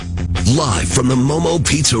Live from the Momo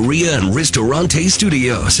Pizzeria and Ristorante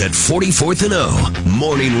Studios at 44th and O.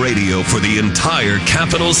 Morning radio for the entire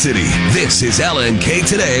capital city. This is LNK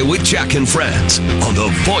Today with Jack and Friends on the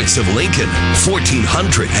voice of Lincoln,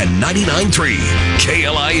 1499.3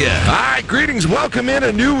 KLIN. All right, greetings. Welcome in.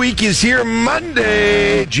 A new week is here.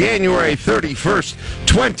 Monday, January 31st,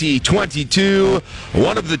 2022.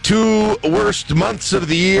 One of the two worst months of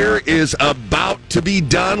the year is about to be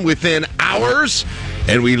done within hours.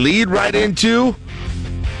 And we lead right into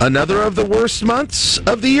another of the worst months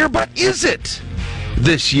of the year. But is it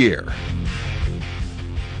this year?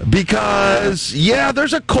 Because, yeah,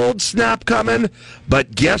 there's a cold snap coming.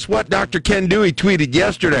 But guess what Dr. Ken Dewey tweeted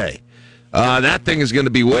yesterday? That thing is going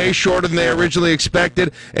to be way shorter than they originally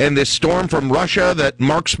expected. And this storm from Russia that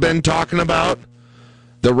Mark's been talking about,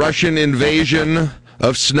 the Russian invasion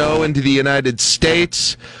of snow into the United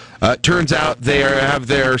States, turns out they have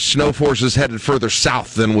their snow forces headed further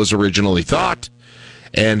south than was originally thought.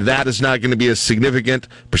 And that is not going to be a significant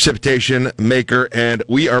precipitation maker. And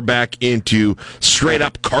we are back into straight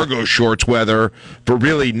up cargo shorts weather for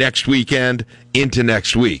really next weekend into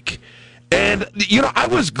next week. And, you know, I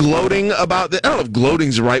was gloating about I don't know if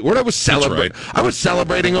gloating's the right word. I was celebrating. Right. I was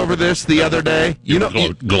celebrating over this the other day.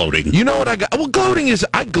 Gloating. You know what I got? Well, gloating is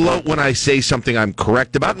I gloat when I say something I'm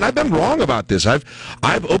correct about, and I've been wrong about this. I've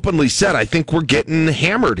openly said I think we're getting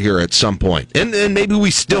hammered here at some point, and maybe we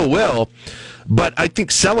still will. But I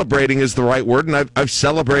think celebrating is the right word, and I've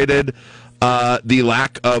celebrated the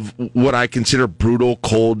lack of what I consider brutal,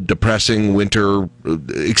 cold, depressing winter,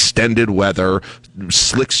 extended weather,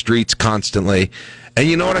 slick streets constantly. And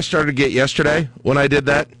you know what I started to get yesterday when I did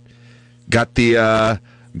that? Got the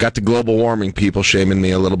global warming people shaming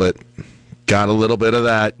me a little bit. Got a little bit of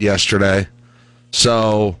that yesterday.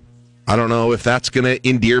 So I don't know if that's going to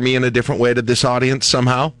endear me in a different way to this audience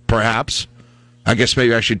somehow. Perhaps. I guess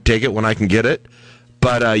maybe I should take it when I can get it.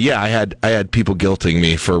 But, yeah, I had people guilting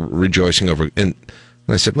me for rejoicing over, and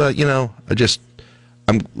I said, well, you know,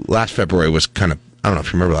 last February was kind of, I don't know if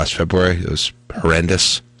you remember last February, it was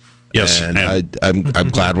horrendous. Yes. And I'm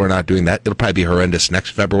glad we're not doing that. It'll probably be horrendous next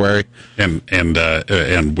February. And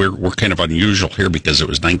we're kind of unusual here because it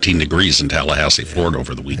was 19 degrees in Tallahassee, Florida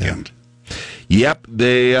over the weekend. Yeah. Yep,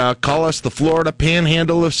 they call us the Florida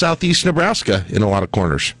Panhandle of southeast Nebraska in a lot of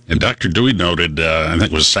corners. And Dr. Dewey noted, I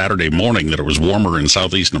think it was Saturday morning, that it was warmer in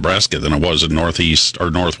southeast Nebraska than it was in northeast or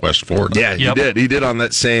northwest Florida. Yeah, he did. He did on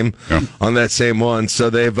that same one. So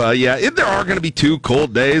they've there are going to be 2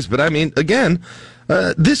 cold days, but I mean, again,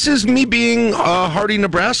 this is me being a hardy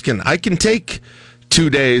Nebraskan. I can take 2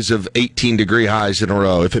 days of 18-degree highs in a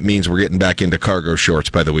row if it means we're getting back into cargo shorts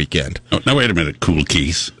by the weekend. Now wait a minute, Cool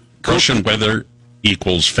Keith. Russian weather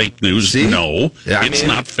equals fake news? See? No, it's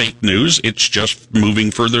not fake news. It's just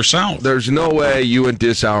moving further south. There's no way you and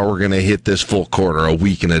Dishauer were going to hit this full quarter a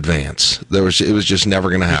week in advance. It was just never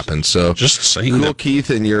going to happen. So just saying, Cool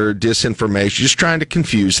Keith and your disinformation, just trying to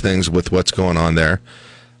confuse things with what's going on there.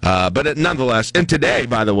 But nonetheless, and today,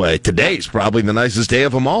 by the way, today's probably the nicest day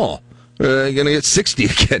of them all. You're going to get 60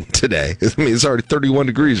 again today. I mean, it's already 31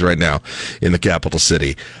 degrees right now in the capital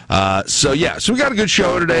city. So we got a good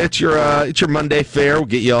show today. It's your Monday fare. We'll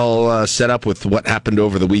get you all set up with what happened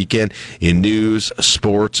over the weekend in news,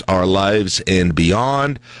 sports, our lives, and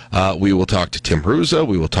beyond. We will talk to Tim Ruza.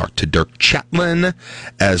 We will talk to Dirk Chatlin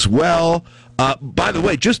as well. By the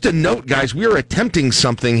way, just a note, guys, we are attempting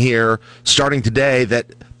something here starting today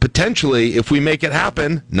that potentially, if we make it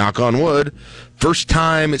happen, knock on wood, first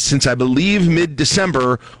time since I believe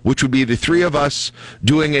mid-December, which would be the 3 of us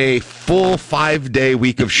doing a full 5-day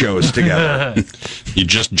week of shows together. You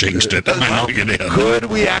just jinxed it. I know you did. Could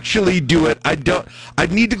we actually do it?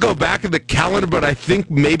 I'd need to go back in the calendar, but I think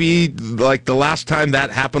maybe like the last time that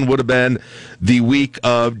happened would have been the week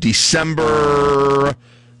of December.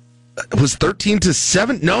 It was 13th to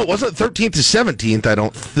 7th? No, it wasn't 13th to 17th, I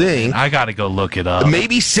don't think. I got to go look it up.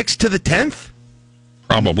 Maybe 6th to the 10th?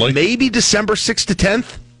 Probably. Maybe December 6th to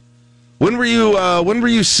 10th? When were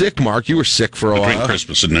you sick, Mark? You were sick for a while. Between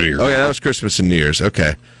Christmas and New Year's. Oh, yeah, that was Christmas and New Year's.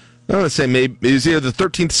 Okay. I would say maybe it was either the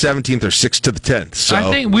 13th to 17th or 6th to the 10th. So. I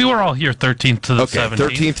think we were all here 13th to the 17th.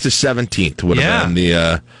 13th to 17th would have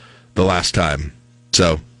been the last time.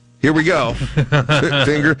 So... here we go.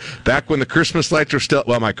 Back when the Christmas lights are still...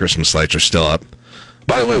 well, my Christmas lights are still up.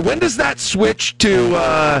 By the way, when does that switch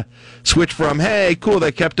from, hey, cool,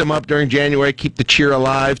 they kept them up during January, keep the cheer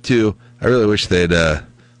alive, to, I really wish they'd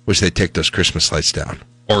take those Christmas lights down.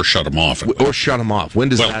 Or shut them off. Or shut them off. When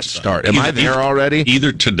does that start? Am I there already?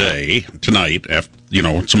 Either tonight, after,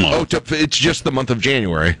 it's a month. Oh, it's just the month of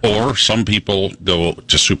January. Or some people go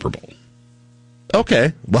to Super Bowl.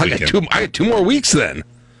 Okay. Well, I got 2 more weeks then.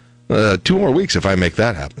 2 more weeks if I make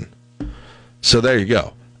that happen. So there you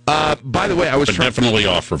go. By the way, I was definitely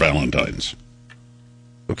off for Valentine's.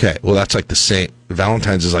 Okay, well, that's like the same.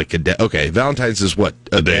 Valentine's is like a day. Okay, Valentine's is what?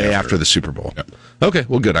 A day after the Super Bowl. Yep. Okay,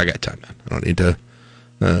 well, good. I got time, man. I don't need to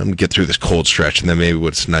get through this cold stretch, and then maybe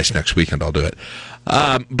what's nice next weekend, I'll do it.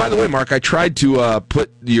 By the way, Mark, I tried to put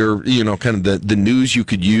your, kind of the news you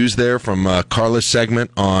could use there from Carla's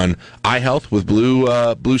segment on iHealth with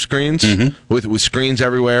blue screens, with screens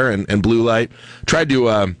everywhere and blue light. Tried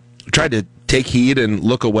to take heed and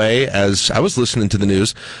look away as I was listening to the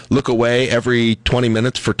news, look away every 20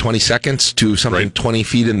 minutes for 20 seconds to something 20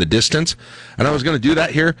 feet in the distance. And I was going to do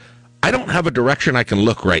that here. I don't have a direction I can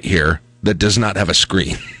look right here that does not have a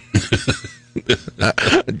screen.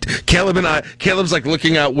 Caleb's like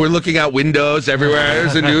looking out. We're looking out windows everywhere.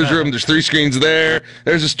 There's a newsroom. There's 3 screens there.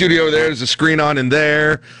 There's a studio there. There's a screen on in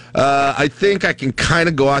there. I think I can kind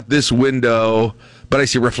of go out this window, but I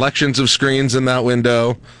see reflections of screens in that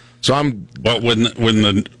window. So Well, when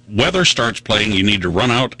the weather starts playing, you need to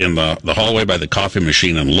run out in the hallway by the coffee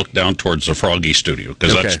machine and look down towards the Froggy studio,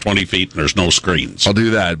 because that's 20 feet and there's no screens. I'll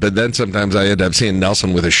do that, but then sometimes I end up seeing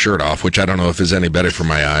Nelson with his shirt off, which I don't know if is any better for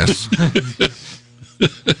my eyes.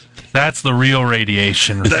 That's the real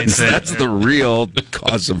radiation. That's the real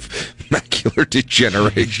cause of macular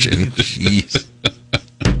degeneration. Jeez.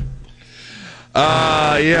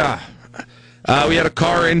 Yeah. We had a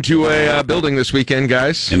car into a building this weekend,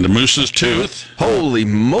 guys. Into Moose's Tooth. Holy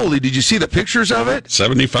moly. Did you see the pictures of it?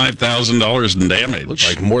 $75,000 in damage. Looks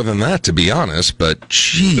like more than that, to be honest, but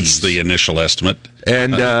geez. It's the initial estimate.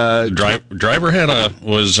 And driver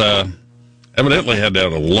evidently had a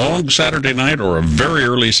long Saturday night or a very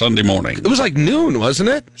early Sunday morning. It was like noon, wasn't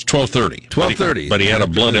it? It's 12:30. 12:30. But he had a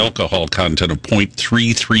blood alcohol content of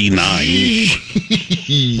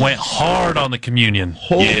 0.339. Went hard on the communion.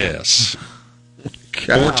 Yes.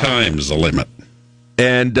 4 times the limit.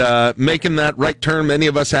 And making that right turn many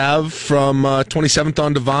of us have from 27th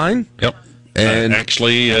on Divine. Yep. And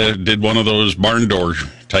actually did one of those barn door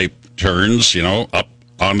type turns, up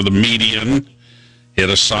onto the median, hit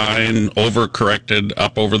a sign, overcorrected,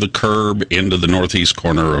 up over the curb into the northeast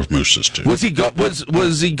corner of Moose's Tooth. Was he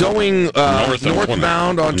going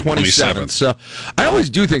northbound on 27th? So I always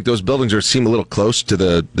do think those buildings seem a little close to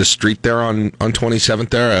the street there on 27th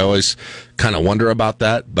there. I always kind of wonder about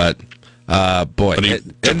that, but boy. But he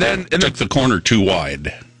took the corner too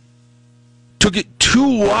wide. Took it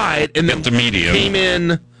too wide and then the median. Came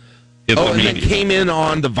in. And then came in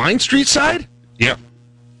on the Vine Street side? Yeah.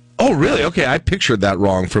 Oh, really? Okay, I pictured that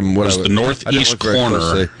wrong from what I was... the northeast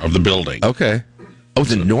corner of the building. Okay. Oh,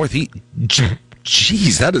 the northeast...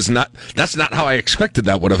 Jeez, that's not how I expected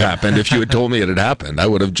that would have happened. If you had told me it had happened, I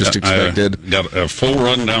would have just expected... I got a full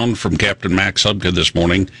rundown from Captain Max Hubka this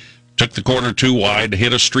morning. Took the corner too wide,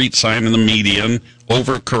 hit a street sign in the median,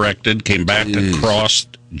 overcorrected, came back across,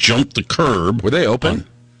 jumped the curb. Were they open?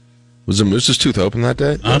 Was the Moose's Tooth open that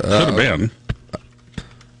day? Could have been.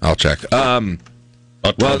 I'll check. Well,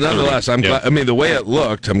 nonetheless, I'm glad. I mean, the way it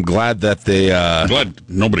looked, I'm glad that they... I'm glad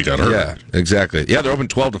nobody got hurt. Yeah, exactly. Yeah, they're open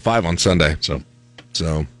 12 to 5 on Sunday. So,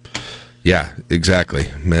 yeah, exactly.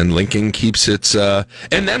 Man, Lincoln keeps its... and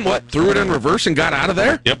then what? Threw it in reverse and got out of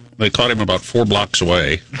there? Yep. They caught him about 4 blocks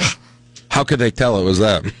away. How could they tell it was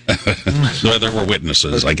them? There were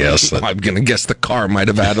witnesses, I guess. I'm going to guess the car might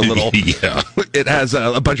have had a little... Yeah. It has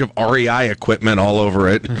a bunch of REI equipment all over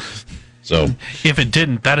it. So, if it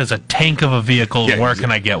didn't, that is a tank of a vehicle. Yeah, where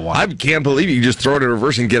can I get one? I can't believe you just throw it in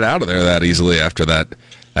reverse and get out of there that easily after that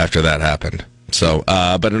happened. So,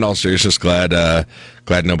 but in all seriousness, glad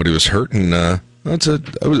nobody was hurt. And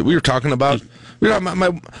we were talking about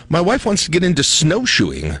my wife wants to get into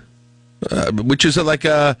snowshoeing, which is like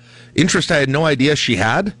a interest I had no idea she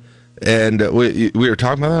had. And we were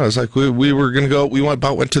talking about that. I was like, we were going to go. We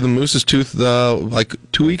went to the Moose's Tooth like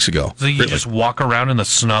 2 weeks ago. So you just walk around in the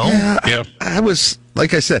snow? Yeah. I was,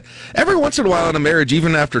 like I said, every once in a while in a marriage,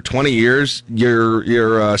 even after 20 years,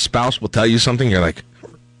 your spouse will tell you something. You're like,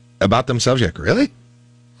 about themselves. You're like, really?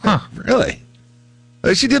 Huh? Really?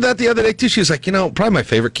 She did that the other day too. She was like, probably my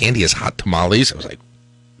favorite candy is hot tamales. I was like,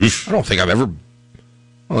 I don't think I've ever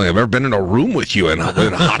been in a room with you and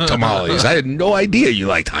hot tamales. I had no idea you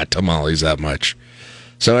liked hot tamales that much.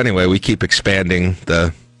 So anyway, we keep expanding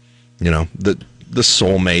the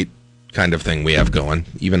soulmate kind of thing we have going,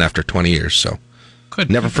 even after 20 years. So good.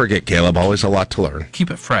 Never forget, Caleb. Always a lot to learn.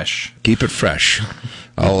 Keep it fresh. Keep it fresh.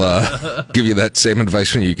 I'll give you that same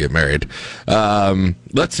advice when you get married.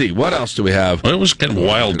 Let's see. What else do we have? Well, it was kind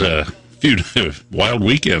of wild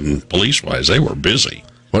weekend police-wise. They were busy.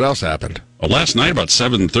 What else happened? Well, last night about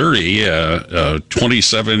 7:30, a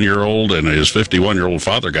 27-year-old and his 51-year-old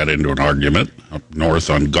father got into an argument up north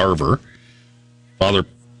on Garver. Father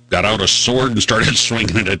got out a sword and started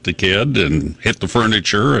swinging it at the kid and hit the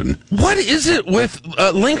furniture. And what is it with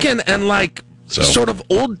Lincoln and sort of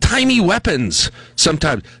old-timey weapons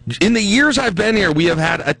sometimes? In the years I've been here, we have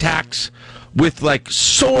had attacks with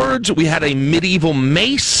swords. We had a medieval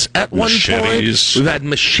mace at one point. We've had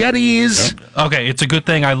machetes. Yep. Okay, it's a good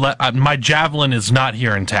thing my javelin is not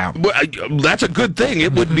here in town. Well, that's a good thing.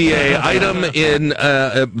 It would be a item in.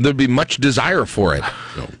 There'd be much desire for it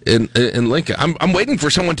in Lincoln. I'm waiting for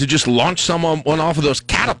someone to just launch someone off of those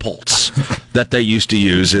catapults that they used to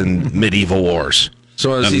use in medieval wars.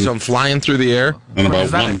 So I see someone flying through the air. And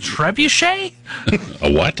is that a trebuchet?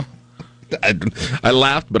 A what? I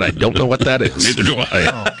laughed, but I don't know what that is. Neither do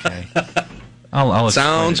I. Okay. I'll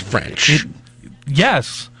Sounds French.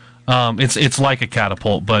 Yes. It's like a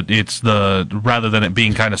catapult, but it's rather than it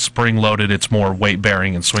being kind of spring-loaded, it's more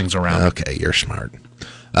weight-bearing and swings around. Okay, you're smart.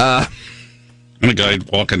 And a guy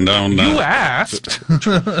walking down... you asked.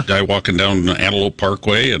 Guy walking down Antelope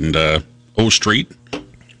Parkway and O Street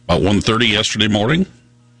about 1:30 yesterday morning.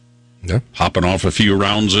 Yeah. Hopping off a few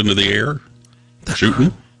rounds into the air.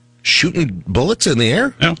 Shooting bullets in the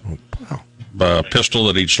air? Yeah. Wow. A pistol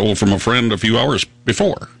that he stole from a friend a few hours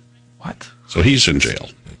before. What? So he's in jail.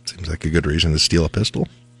 Seems like a good reason to steal a pistol.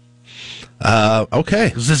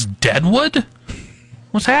 Okay. Is this Deadwood?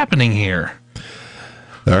 What's happening here?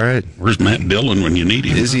 All right. Where's Matt Dillon when you need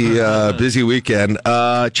him? Busy weekend.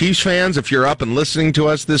 Chiefs fans, if you're up and listening to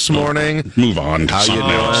us this morning, move on to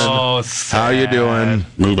something else. Oh, sad. How you doing?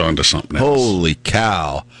 Move on to something else. Holy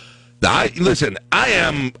cow. I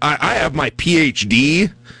have my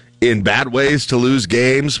PhD in bad ways to lose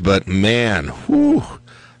games, but man,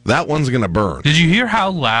 that one's going to burn. Did you hear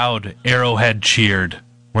how loud Arrowhead cheered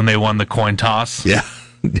when they won the coin toss? Yeah.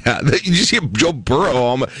 Yeah, you just see Joe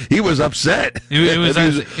Burrow. He was upset.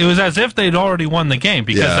 It was as if they'd already won the game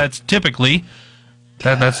because that's typically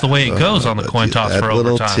that's the way it goes on the coin toss for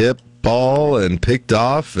overtime. Little tip ball and picked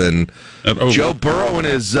off, and Joe Burrow and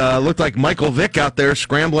his looked like Michael Vick out there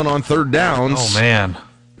scrambling on third downs. Oh man!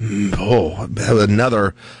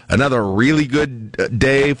 Another really good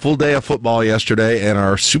day, full day of football yesterday, and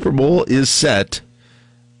our Super Bowl is set.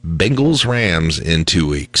 Bengals Rams in 2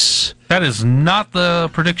 weeks. That is not the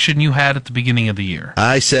prediction you had at the beginning of the year.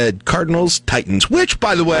 I said Cardinals Titans, which,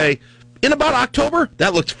 by the way, in about October,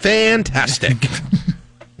 that looked fantastic.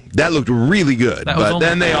 That looked really good, but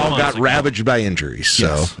then they all got ravaged by injuries,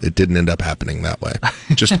 so it didn't end up happening that way.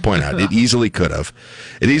 Just to point out, it easily could have.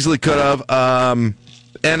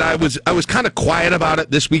 And I was kind of quiet about it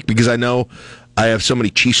this week because I know I have so many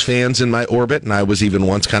Chiefs fans in my orbit, and I was even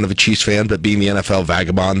once kind of a Chiefs fan, but being the NFL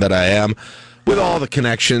vagabond that I am, with all the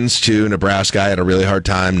connections to Nebraska, I had a really hard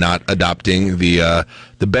time not adopting the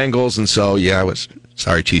Bengals, and so, I was...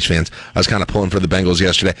 Sorry, Chiefs fans. I was kind of pulling for the Bengals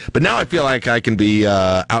yesterday. But now I feel like I can be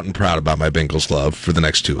out and proud about my Bengals love for the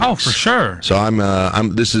next 2 weeks. Oh, for sure. So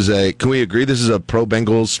can we agree this is a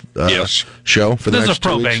pro-Bengals show for the next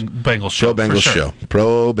 2 weeks? This is a pro-Bengals show. Pro-Bengals show.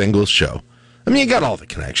 Pro-Bengals show. I mean, you got all the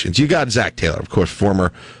connections. You got Zach Taylor, of course,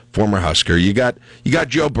 former Husker. You got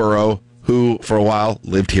Joe Burrow, who for a while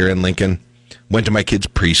lived here in Lincoln, went to my kids'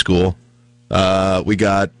 preschool. You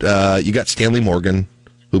got Stanley Morgan,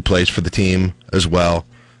 who plays for the team as well.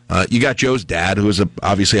 You got Joe's dad, who is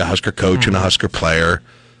obviously a Husker coach and a Husker player.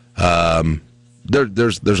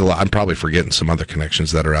 There's a lot. I'm probably forgetting some other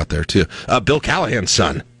connections that are out there, too. Bill Callahan's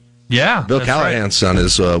son. Yeah, Bill Callahan's son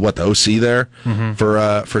is, the OC there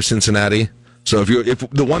for Cincinnati. So if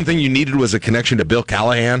the one thing you needed was a connection to Bill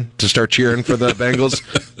Callahan to start cheering for the Bengals,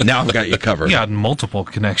 now I've got you covered. You got multiple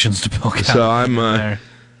connections to Bill Callahan. So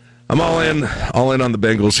I'm all in on the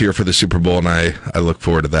Bengals here for the Super Bowl, and I look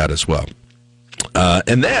forward to that as well.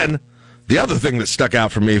 And then the other thing that stuck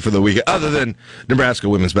out for me for the weekend, other than Nebraska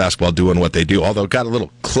women's basketball doing what they do, although it got a little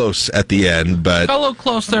close at the end, but got a little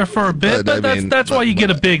close there for a bit, but that's why you get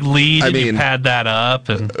a big lead and you pad that up.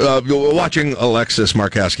 And watching Alexis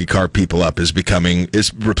Markowski carve people up is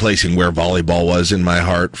replacing where volleyball was in my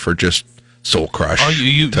heart for just soul crush. Oh,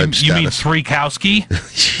 you mean Freakowski?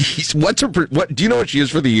 What do you know what she is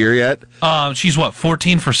for the year yet? She's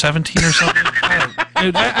 14 for 17 or something.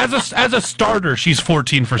 As a starter, she's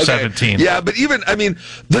 14 for 17. Yeah, but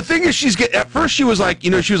the thing is, at first she was like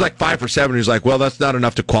 5 for 7. He's like, well, that's not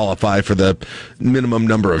enough to qualify for the minimum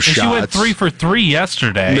number of shots. She went 3 for 3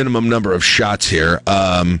 yesterday. Minimum number of shots here.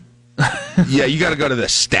 Yeah, you got to go to the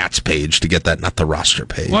stats page to get that, not the roster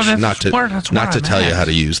page. Well, not to tell you how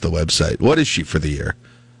to use the website. What is she for the year?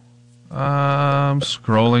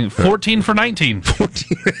 Scrolling. 14 for 19.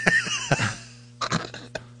 14.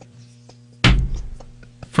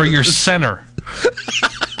 For your center.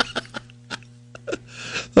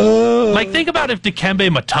 Think about if Dikembe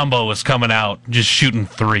Mutombo was coming out just shooting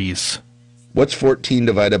threes. What's 14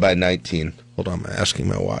 divided by 19? Hold on, I'm asking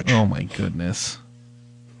my watch. Oh, my goodness.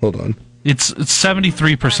 Hold on. It's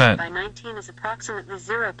 73%. By 19 is approximately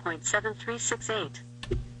 0.7368.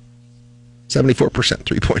 74%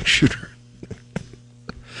 three-point shooter.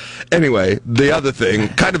 Anyway, the other thing,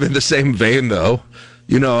 kind of in the same vein, though,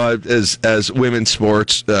 as women's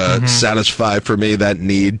sports satisfy for me that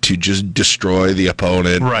need to just destroy the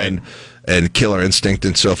opponent, right, and killer instinct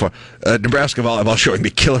and so forth. Nebraska volleyball showing me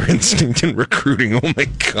killer instinct in recruiting. Oh my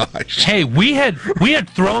gosh! Hey, we had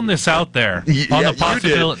thrown this out there on the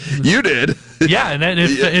possibility. You did. Yeah, and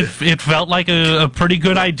it felt like a pretty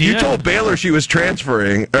good idea. You told Baylor she was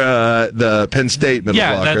transferring the Penn State middle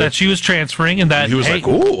blocker. Yeah, that she was transferring, and that he was like,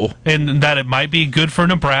 "Ooh," and that it might be good for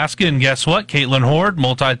Nebraska. And guess what? Caitlin Horde,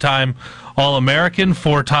 multi-time All-American,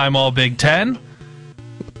 4-time All-Big Ten,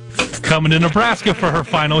 coming to Nebraska for her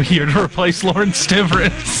final year to replace Lauren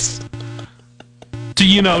Stivrins.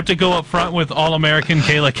 To go up front with All-American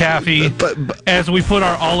Kayla Caffey, but as we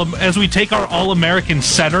take our All-American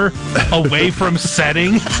setter away from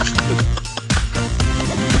setting.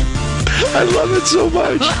 I love it so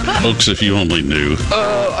much. Folks, if you only knew.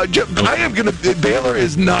 Baylor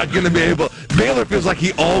is not gonna be able. Baylor feels like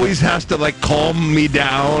he always has to calm me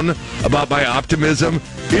down about my optimism.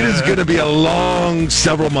 It is gonna be a long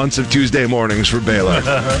several months of Tuesday mornings for Baylor.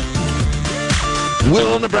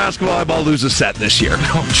 Will Nebraska volleyball lose a set this year?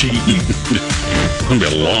 Oh, gee. It's going to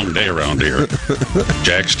be a long day around here.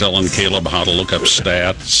 Jack's telling Caleb how to look up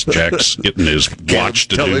stats. Jack's getting his watch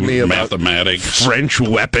to do mathematics. French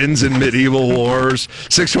weapons in medieval wars.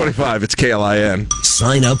 625, it's KLIN.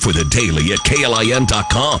 Sign up for the daily at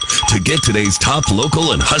KLIN.com to get today's top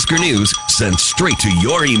local and Husker news sent straight to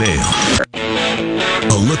your email.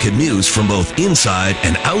 A look at news from both inside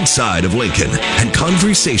and outside of Lincoln and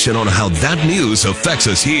conversation on how that news affects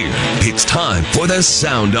us here. It's time for the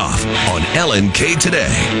Sound Off on LNK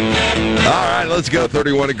Today. All right, let's go.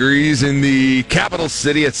 31 degrees in the capital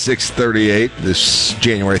city at 6:38 this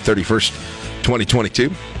January 31st,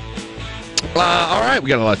 2022. All right, we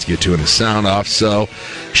got a lot to get to in the Sound Off, so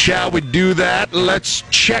shall we do that? Let's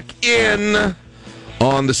check in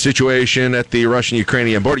on the situation at the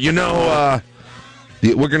Russian-Ukrainian border.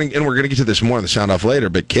 We're gonna get to this more in the Sound Off later,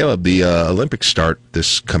 but Caleb, the Olympics start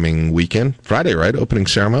this coming weekend, Friday, right? Opening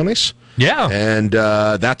ceremonies. Yeah, and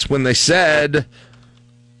that's when they said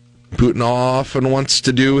Putin often wants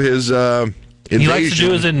to do his invasion. He likes to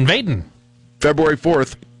do his invading. February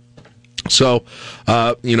 4th. So,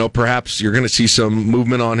 perhaps you're going to see some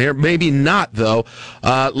movement on here. Maybe not, though.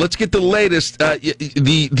 Let's get the latest.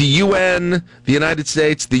 The UN, the United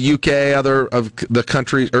States, the UK, other of the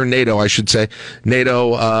countries, or NATO, I should say.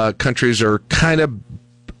 NATO countries are kind of,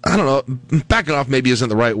 I don't know, backing off maybe isn't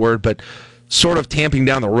the right word, but sort of tamping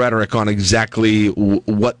down the rhetoric on exactly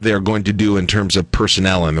what they're going to do in terms of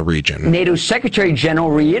personnel in the region. NATO's Secretary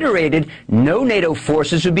General reiterated no NATO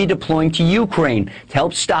forces would be deploying to Ukraine to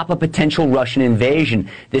help stop a potential Russian invasion.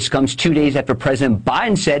 This comes 2 days after President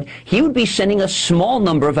Biden said he would be sending a small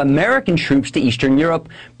number of American troops to Eastern Europe.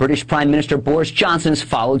 British Prime Minister Boris Johnson has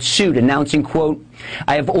followed suit, announcing, quote,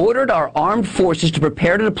 "I have ordered our armed forces to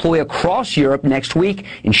prepare to deploy across Europe next week,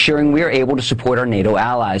 ensuring we are able to support our NATO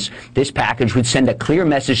allies. This package would send a clear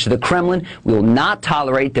message to the Kremlin. We will not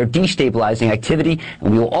tolerate their destabilizing activity,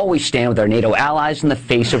 and we will always stand with our NATO allies in the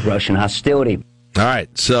face of Russian hostility." All right,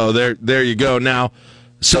 so there you go. Now,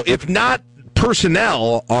 so if not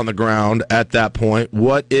personnel on the ground at that point,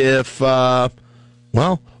 what if,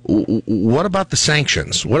 what about the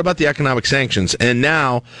sanctions? What about the economic sanctions? And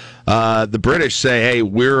now the British say, hey,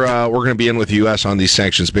 we're going to be in with the U.S. on these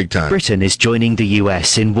sanctions big time. Britain is joining the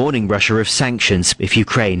U.S. in warning Russia of sanctions if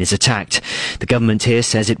Ukraine is attacked. The government here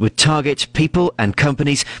says it would target people and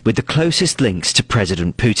companies with the closest links to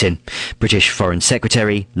President Putin. British Foreign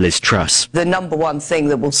Secretary Liz Truss. The number one thing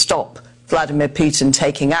that will stop Vladimir Putin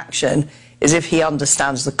taking action is if he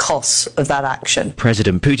understands the costs of that action.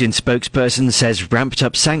 President Putin's spokesperson says ramped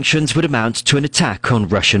up sanctions would amount to an attack on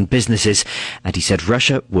Russian businesses, and he said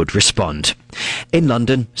Russia would respond. In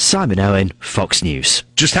London, Simon Owen, Fox News.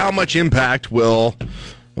 Just how much impact will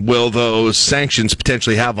those sanctions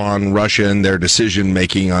potentially have on Russia and their decision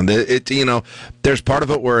making on it? There's part of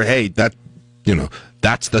it where, hey, that's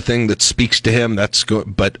the thing that speaks to him.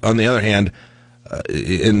 But on the other hand,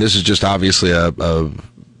 and this is just obviously a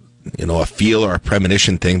feel or a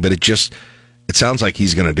premonition thing, but it sounds like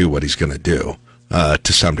he's going to do what he's going to do.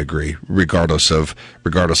 to some degree, regardless of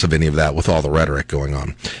any of that, with all the rhetoric going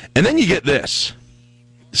on. And then you get this.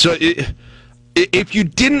 So if you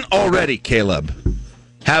didn't already, Caleb,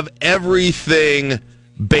 have everything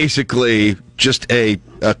basically just a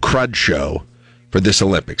crud show for this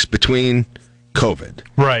Olympics between COVID,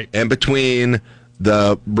 right, and between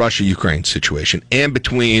the Russia-Ukraine situation, and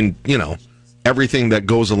between, everything that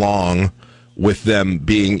goes along with them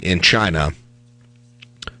being in China.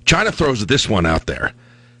 China throws this one out there.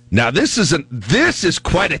 Now, this is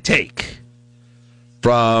quite a take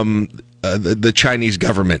from the Chinese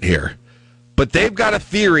government here. But they've got a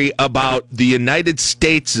theory about the United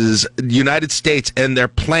States and their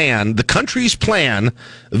plan, the country's plan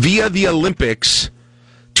via the Olympics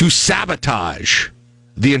to sabotage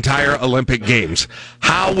the entire Olympic Games.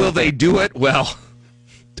 How will they do it? Well,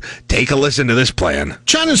 take a listen to this plan.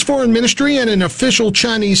 China's foreign ministry and an official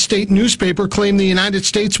Chinese state newspaper claim the United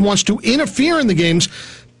States wants to interfere in the Games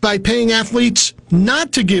by paying athletes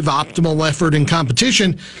not to give optimal effort in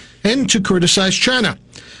competition and to criticize China.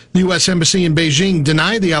 The U.S. Embassy in Beijing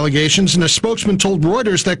denied the allegations, and a spokesman told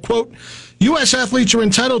Reuters that, quote, U.S. athletes are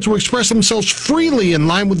entitled to express themselves freely in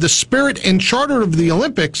line with the spirit and charter of the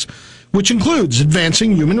Olympics, which includes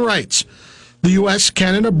advancing human rights. The U.S.,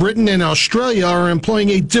 Canada, Britain, and Australia are employing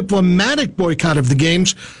a diplomatic boycott of the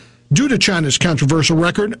Games due to China's controversial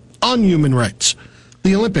record on human rights.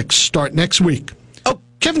 The Olympics start next week. Oh,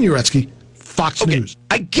 Kevin Uretsky, Fox News.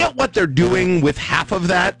 I get what they're doing with half of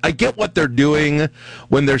that. I get what they're doing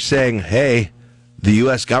when they're saying, hey, the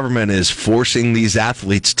U.S. government is forcing these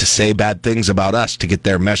athletes to say bad things about us to get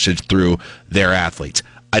their message through their athletes.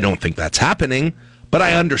 I don't think that's happening, but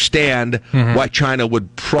I understand why China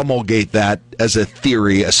would promulgate that as a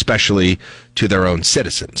theory, especially to their own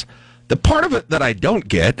citizens. The part of it that I don't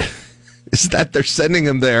get is that they're sending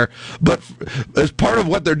them there. But as part of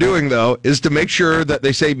what they're doing, though, is to make sure that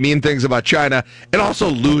they say mean things about China and also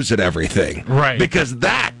lose at everything. Right. Because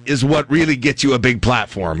that is what really gets you a big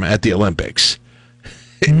platform at the Olympics.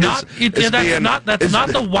 That's not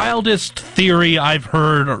the wildest theory I've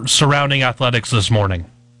heard surrounding athletics this morning.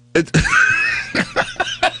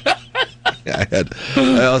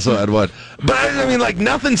 I also had one. But I mean, like,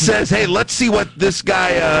 nothing says, hey, let's see what this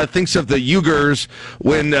guy thinks of the Uyghurs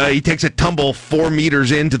when he takes a tumble 4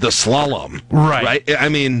 meters into the slalom. Right. I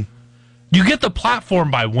mean, you get the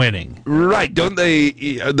platform by winning. Right. Don't they?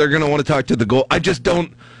 They're going to want to talk to the goal. I just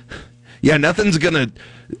don't. Yeah, nothing's going to.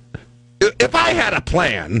 If I had a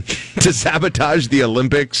plan to sabotage the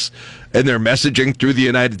Olympics and their messaging through the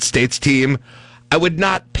United States team, I would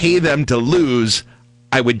not pay them to lose.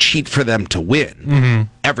 I would cheat for them to win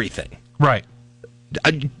everything. Right.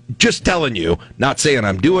 I'm just telling you, not saying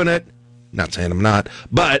I'm doing it, not saying I'm not,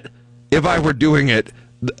 but if I were doing it,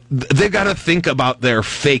 they've got to think about their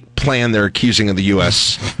fake plan they're accusing of the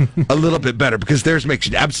U.S. a little bit better, because theirs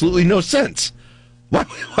makes absolutely no sense.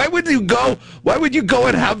 Why would you go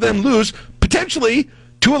and have them lose potentially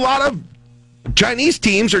to a lot of Chinese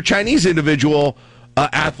teams or Chinese individual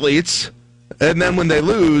athletes, and then when they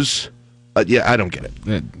lose... I don't get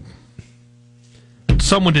it.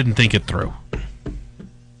 Someone didn't think it through.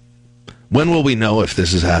 When will we know if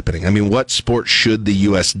this is happening? I mean, what sport should the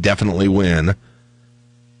U.S. definitely win?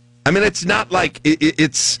 I mean, it's not like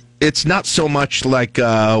it's not so much like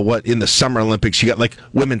what in the Summer Olympics you got, like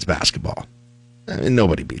women's basketball. I mean,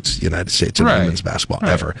 nobody beats the United States in women's basketball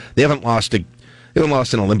ever. They haven't lost an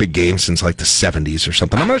Olympic game since like the 70s or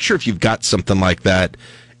something. I'm not sure if you've got something like that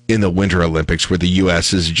in the Winter Olympics where the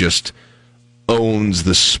U.S. is just owns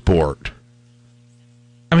the sport.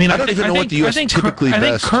 I mean, I don't even know what the U.S. typically does.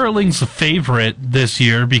 I think curling's the favorite this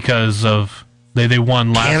year because of they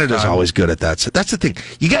won last Canada's time. always good at that. So that's the thing.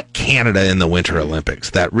 You got Canada in the Winter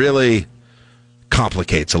Olympics. That really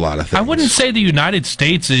complicates a lot of things. I wouldn't say the United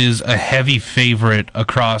States is a heavy favorite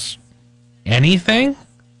across anything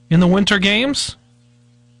in the Winter Games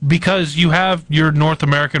because you have your North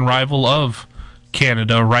American rival of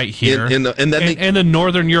Canada right here, and the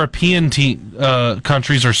Northern European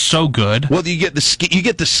countries are so good. Well, you get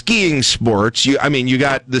the skiing sports. You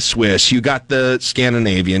got the Swiss, you got the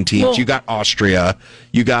Scandinavian teams, you got Austria,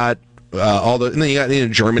 you got all the, and then you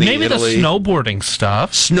got Germany, maybe Italy. The snowboarding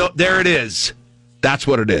stuff. There it is. That's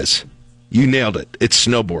what it is. You nailed it. It's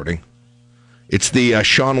snowboarding. It's the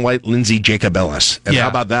Shaun White, Lindsey Jacob Ellis. And how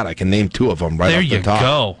about that? I can name 2 of them right off the top. There you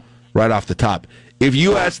go. Right off the top. If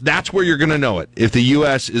U.S., that's where you're going to know it. If the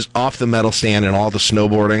U.S. is off the medal stand in all the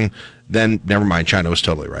snowboarding, then never mind. China was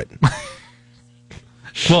totally right.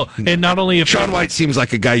 Well, and not only if Shaun White seems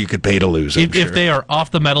like a guy you could pay to lose. If they are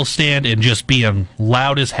off the medal stand and just being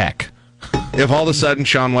loud as heck. If all of a sudden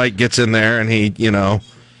Shaun White gets in there and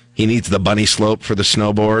he He needs the bunny slope for the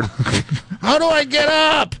snowboard. How do I get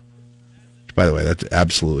up? By the way, that's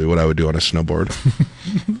absolutely what I would do on a snowboard.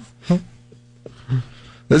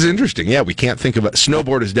 That's interesting. Yeah, we can't think about...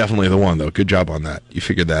 Snowboard is definitely the one, though. Good job on that. You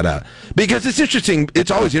figured that out. Because it's interesting.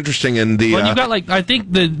 It's always interesting in the... Well, you got, I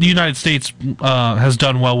think the United States has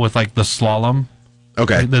done well with, the slalom.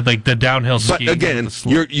 Okay. The downhill skiing. But again,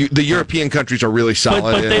 the European countries are really solid.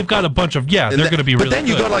 But they've got a bunch of... Yeah, they're going to be really good. But then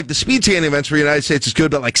you go to, the speed skating events for the United States is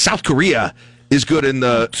good, but, South Korea is good in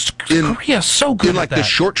the... Korea's so good in, the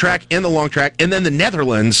short track and the long track. And then the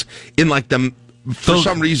Netherlands in, for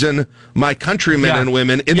some reason, my countrymen and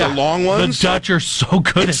women in the long ones. The Dutch are so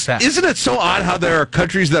good at that. Isn't it so odd how there are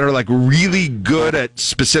countries that are really good at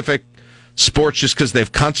specific sports just because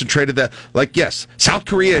they've concentrated that? Yes, South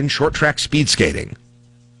Korea in short track speed skating,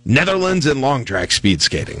 Netherlands in long track speed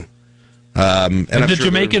skating, and the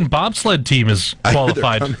Jamaican bobsled team is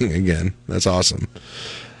qualified. They're coming again. That's awesome.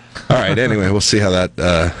 All right. Anyway, we'll see how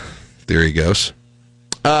that theory goes.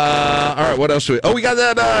 All right. What else do we? Oh, we got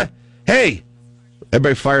that. Hey.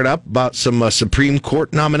 Everybody fired up about some Supreme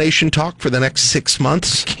Court nomination talk for the next 6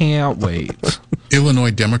 months? Can't wait.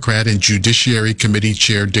 Illinois Democrat and Judiciary Committee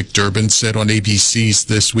Chair Dick Durbin said on ABC's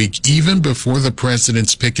This Week, even before the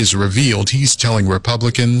president's pick is revealed, he's telling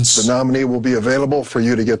Republicans... The nominee will be available for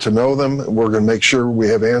you to get to know them. We're going to make sure we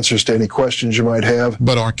have answers to any questions you might have.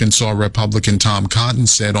 But Arkansas Republican Tom Cotton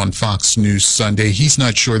said on Fox News Sunday he's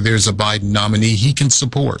not sure there's a Biden nominee he can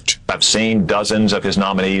support. I've seen dozens of his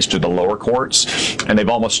nominees to the lower courts, and they've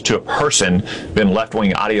almost to a person been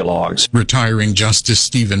left-wing ideologues. Retiring Justice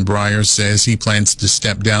Stephen Breyer says he plans to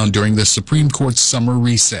step down during the Supreme Court's summer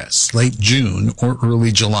recess, late June or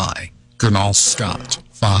early July. Gernal Scott,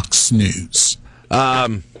 Fox News. By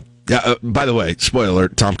the way, spoiler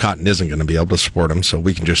alert, Tom Cotton isn't going to be able to support him, so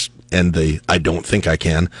we can just end the I don't think I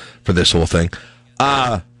can for this whole thing.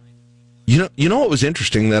 You know what was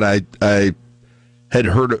interesting that I had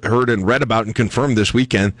heard and read about and confirmed this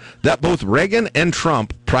weekend, that both Reagan and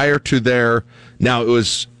Trump, prior to their... Now, it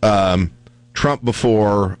was Trump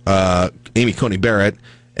before Amy Coney Barrett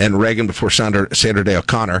and Reagan before Sandra Day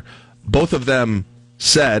O'Connor. Both of them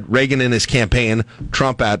said, Reagan in his campaign,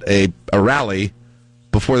 Trump at a rally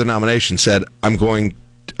before the nomination said, I want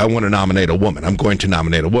to nominate a woman. I'm going to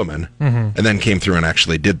nominate a woman. Mm-hmm. And then came through and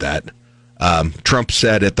actually did that. Trump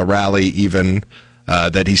said at the rally even...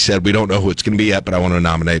 that he said, we don't know who it's going to be yet, but I'm going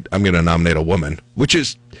to nominate a woman, which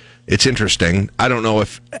is, it's interesting. I don't know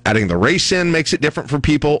if adding the race in makes it different for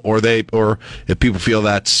people, or if people feel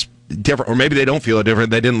that's different, or maybe they don't feel it different.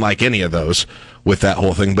 They didn't like any of those with that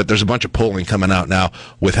whole thing, but there's a bunch of polling coming out now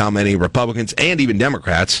with how many Republicans and even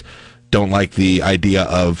Democrats don't like the idea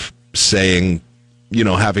of saying,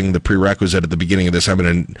 having the prerequisite at the beginning of this, I'm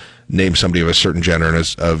going to name somebody of a certain gender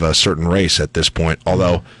and of a certain race at this point,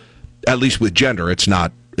 although... At least with gender, it's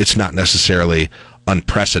not necessarily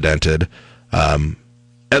unprecedented,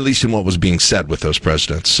 at least in what was being said with those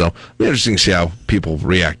presidents. So it'll be interesting to see how people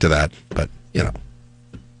react to that. But,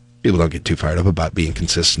 people don't get too fired up about being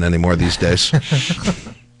consistent anymore these days.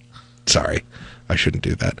 Sorry, I shouldn't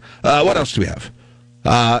do that. What else do we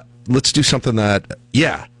have? Let's do something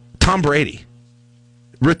Tom Brady.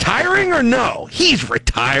 Retiring or no? He's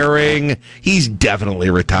retiring. He's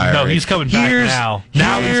definitely retiring. No, he's coming back now.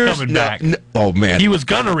 Now he's coming back. Oh, man. He was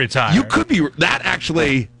going to retire. You could be... That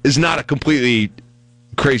actually is not a completely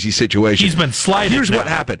crazy situation. He's been sliding. Here's what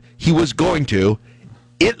happened. He was going to.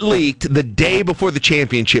 It leaked the day before the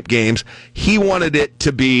championship games. He wanted it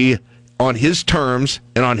to be on his terms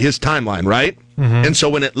and on his timeline, right? Mm-hmm. And so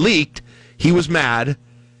when it leaked, he was mad,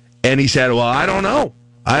 and he said, well, I don't know.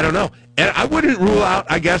 And I wouldn't rule out,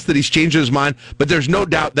 I guess, that he's changed his mind, but there's no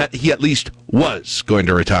doubt that he at least was going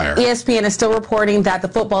to retire. ESPN is still reporting that the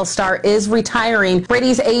football star is retiring.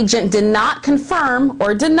 Brady's agent did not confirm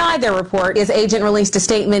or deny their report. His agent released a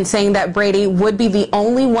statement saying that Brady would be the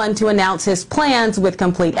only one to announce his plans with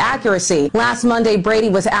complete accuracy. Last Monday, Brady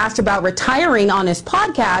was asked about retiring on his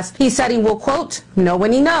podcast. He said he will, quote, know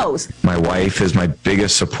when he knows. My wife is my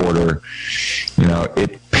biggest supporter.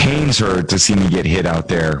 It pains her to see me get hit out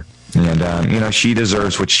there. And, she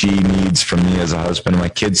deserves what she needs from me as a husband. My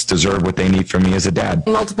kids deserve what they need from me as a dad.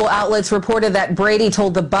 Multiple outlets reported that Brady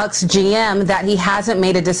told the Bucs GM that he hasn't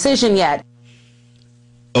made a decision yet.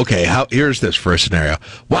 Okay, here's this for a scenario.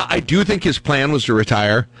 Well, I do think his plan was to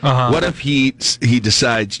retire. What if he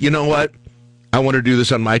decides, you know what? I want to do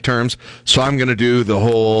this on my terms, so I'm going to do the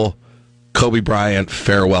whole Kobe Bryant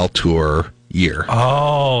farewell tour year.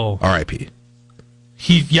 Oh. R.I.P.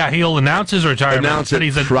 He'll announce his retirement. Announce it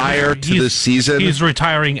prior to the season. He's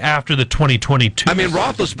retiring after the 2022. I mean,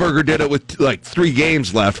 Roethlisberger did it with 3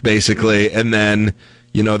 games left, basically, and then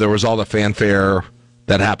there was all the fanfare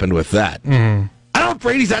that happened with that. I don't know if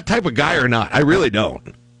Brady's that type of guy or not. I really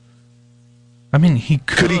don't. I mean, he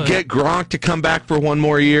could he get Gronk to come back for one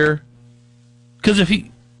more year? Because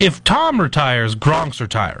if Tom retires, Gronk's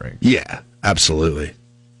retiring. Yeah, absolutely.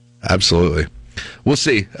 We'll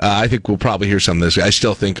see. I think we'll probably hear some of this. I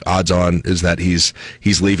still think odds on is that he's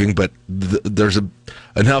leaving, but there's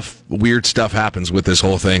enough weird stuff happens with this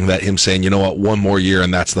whole thing that him saying, you know what, one more year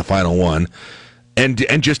and that's the final one, and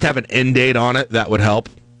just have an end date on it, that would help.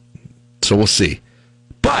 So we'll see.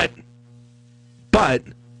 But I'll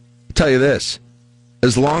tell you this.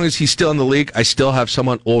 As long as he's still in the league, I still have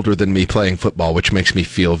someone older than me playing football, which makes me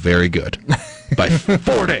feel very good. By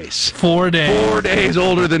 4 days. 4 days. 4 days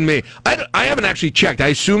older than me. I haven't actually checked. I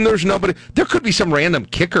assume there's nobody. There could be some random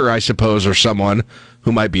kicker, I suppose, or someone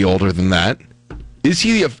who might be older than that. Is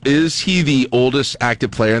he the oldest active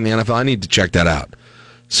player in the NFL? I need to check that out.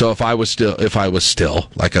 So if I was still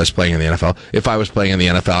like I was playing in the NFL, if I was playing in the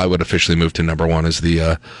NFL, I would officially move to number one as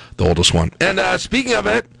the oldest one. And speaking of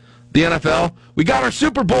it, the NFL, we got our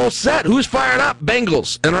Super Bowl set. Who's firing up?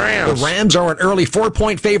 Bengals and Rams. The Rams are an early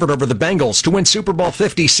 4-point favorite over the Bengals to win Super Bowl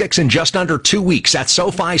 56 in just under 2 weeks at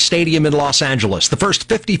SoFi Stadium in Los Angeles. The first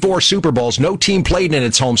 54 Super Bowls, no team played in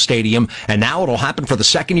its home stadium, and now it'll happen for the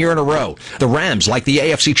second year in a row. The Rams, like the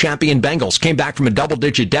AFC champion Bengals, came back from a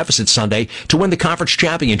double-digit deficit Sunday to win the conference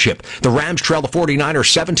championship. The Rams trailed the 49ers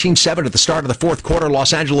 17-7 at the start of the fourth quarter.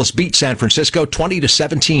 Los Angeles beat San Francisco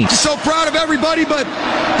 20-17. So proud of everybody, but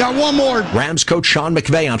got one more. Rams coach Sean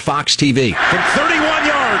McVay on Fox TV. From 31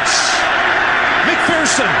 yards,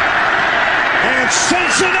 McPherson, and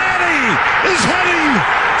Cincinnati is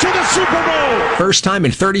heading to the Super Bowl. First time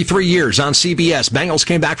in 33 years on CBS, Bengals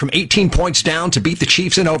came back from 18 points down to beat the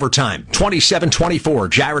Chiefs in overtime. 27-24,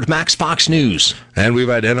 Jared Max, Fox News. And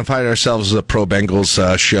we've identified ourselves as a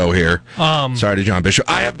pro-Bengals show here. Sorry to John Bishop.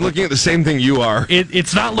 I am looking at the same thing you are.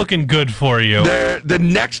 It's not looking good for you. The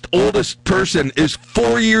next oldest person is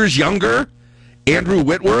 4 years younger, Andrew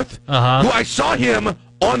Whitworth, who I saw him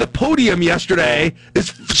on the podium yesterday.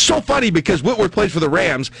 It's so funny because Whitworth plays for the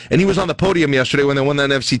Rams, and he was on the podium yesterday when they won the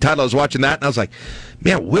NFC title. I was watching that, and I was like,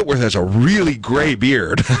 man, Whitworth has a really gray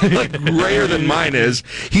beard, like grayer than mine is.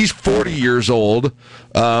 He's 40 years old,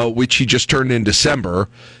 which he just turned in December.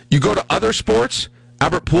 You go to other sports,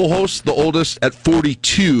 Albert Pujols, the oldest at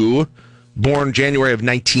 42, born January of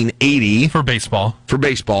 1980. For baseball.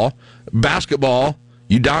 Basketball,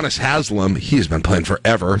 Udonis Haslem, he has been playing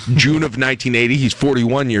forever. June of 1980, he's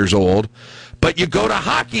 41 years old. But you go to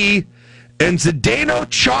hockey, and Zdeno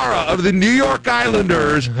Chara of the New York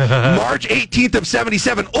Islanders, March 18th of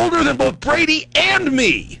 77, older than both Brady and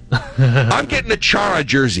me. I'm getting a Chara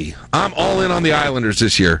jersey. I'm all in on the Islanders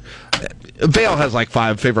this year. Vail has like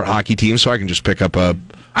 5 favorite hockey teams, so I can just pick up a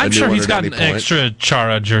I'm sure he's got an extra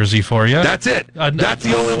Chara jersey for you. That's it. That's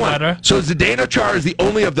the only one. So Zdeno Chara is the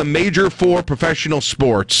only of the major 4 professional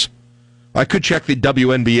sports. I could check the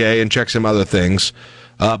WNBA and check some other things.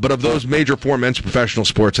 But of those major 4 men's professional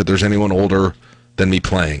sports, that there's anyone older than me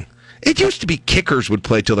playing. It used to be kickers would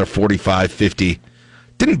play till they're 45, 50.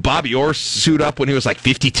 Didn't Bobby Orr suit up when he was like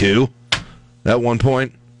 52 at one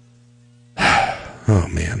point? Oh,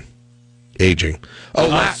 man. Aging.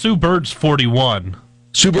 Sue Bird's 41.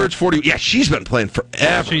 Sue Bird's 40. Yeah, she's been playing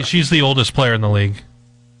forever. She's the oldest player in the league.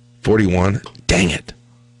 41. Dang it.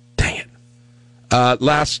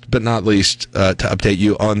 Last but not least, to update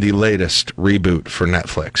you on the latest reboot for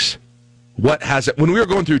Netflix. What has it? When we were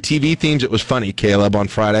going through TV themes, it was funny, Caleb, on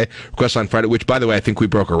Friday, requests on Friday, which, by the way, I think we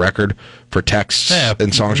broke a record for texts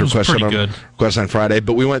and songs requests on Friday.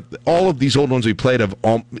 But we went, all of these old ones we played,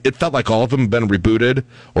 it felt like all of them have been rebooted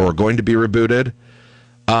or are going to be rebooted.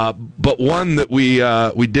 But one that we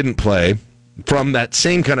didn't play from that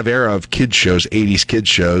same kind of era of kids shows, 80s kids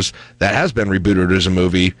shows, that has been rebooted as a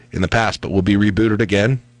movie in the past, but will be rebooted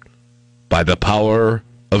again by the power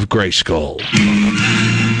of Grayskull.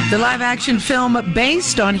 The live-action film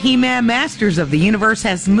based on He-Man Masters of the Universe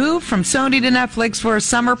has moved from Sony to Netflix for a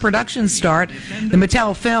summer production start. The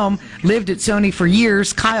Mattel film lived at Sony for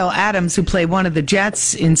years. Kyle Adams, who played one of the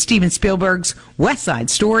Jets in Steven Spielberg's West Side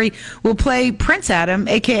Story, will play Prince Adam,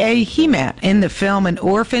 a.k.a. He-Man. In the film, an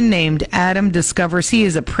orphan named Adam discovers he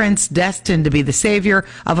is a prince destined to be the savior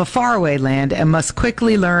of a faraway land and must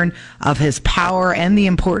quickly learn of his power and the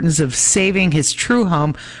importance of saving his true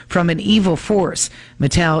home from an evil force.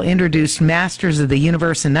 Mattel introduced Masters of the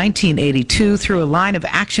Universe in 1982 through a line of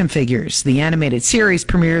action figures. The animated series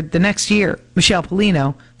premiered the next year. Michelle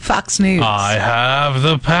Polino, Fox News. I have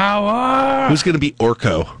the power. Who's going to be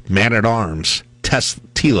Orko? Man-at-Arms.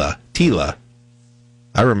 Tila.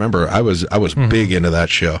 I remember I was big into that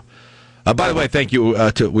show. By the way, thank you.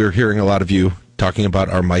 We're hearing a lot of you talking about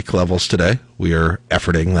our mic levels today. We are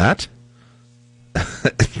efforting that.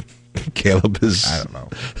 Caleb is... I don't know.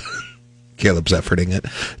 Caleb's efforting it.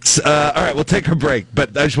 All right, we'll take a break.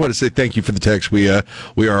 But I just want to say thank you for the text. We are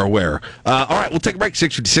aware. All right, we'll take a break.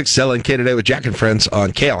 6:56 LNK Today with Jack and Friends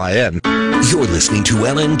on KLIN. You're listening to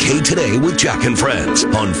LNK Today with Jack and Friends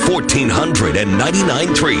on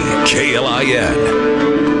 1499.3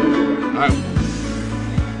 KLIN. All right.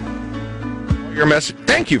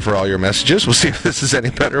 Thank you for all your messages. We'll see if this is any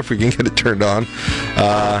better, if we can get it turned on.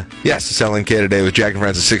 Yes, it's LNK Today with Jack and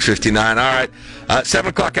Friends at 6:59. All right, 7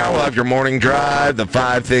 o'clock hour, we'll have your morning drive, the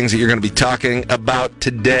 5 things that you're going to be talking about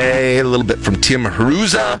today. A little bit from Tim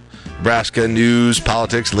Haruza, Nebraska news,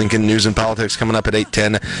 politics, Lincoln news and politics coming up at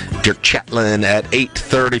 8:10. Dirk Chatlin at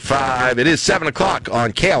 8:35. It is 7 o'clock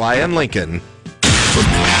on KLIN Lincoln.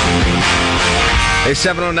 Hey,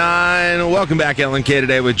 7:09. Welcome back, LNK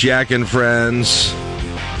Today with Jack and Friends.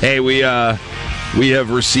 Hey, we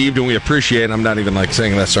have received, and we appreciate, I'm not even like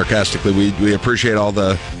saying that sarcastically, we appreciate all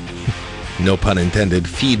the, no pun intended,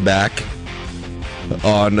 feedback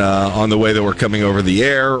on the way that we're coming over the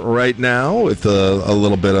air right now, with a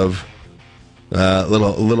little bit of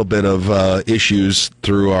issues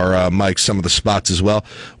through our mics, some of the spots as well.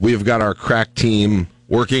 We have got our crack team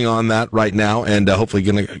working on that right now, and hopefully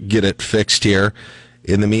going to get it fixed here.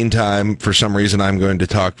 In the meantime, for some reason, I'm going to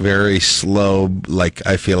talk very slow, like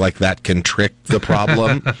I feel like that can trick the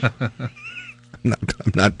problem. I'm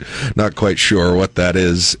not quite sure what that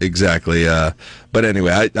is exactly. But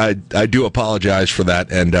anyway, I do apologize for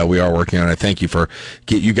that, and we are working on it. Thank you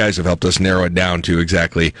you guys have helped us narrow it down to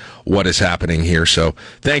exactly what is happening here. So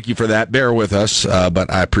thank you for that. Bear with us,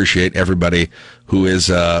 but I appreciate everybody who's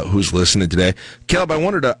listening today. Caleb, I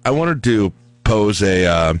wanted to pose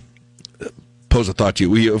a thought to you.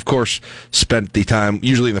 We, of course, spent the time,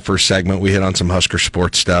 usually in the first segment, we hit on some Husker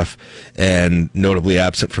sports stuff, and notably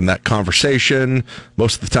absent from that conversation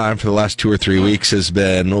most of the time for the last 2 or 3 weeks has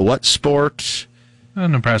been what sport?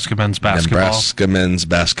 Nebraska men's basketball. Nebraska men's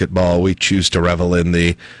basketball. We choose to revel in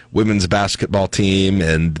the women's basketball team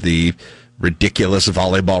and the ridiculous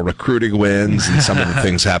volleyball recruiting wins and some of the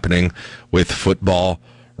things happening with football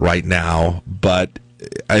right now. But,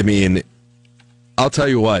 I mean, I'll tell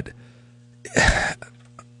you what,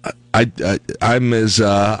 I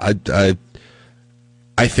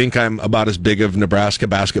think I'm about as big of a Nebraska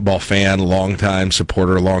basketball fan, long-time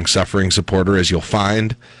supporter, long-suffering supporter as you'll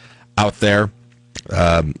find out there.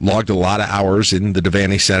 Logged a lot of hours in the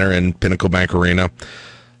Devaney Center and Pinnacle Bank Arena.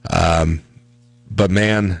 But,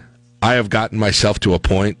 man, I have gotten myself to a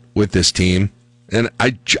point with this team, and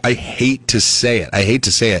I hate to say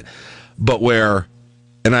it, but where,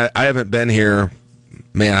 and I haven't been here,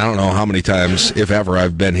 man, I don't know how many times, if ever,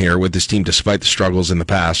 I've been here with this team, despite the struggles in the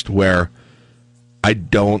past, where I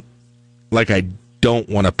don't want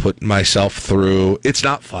to put myself through. It's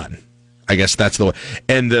not fun. I guess that's the way.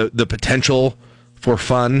 And the potential for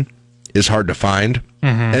fun is hard to find.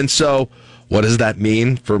 Mm-hmm. And so what does that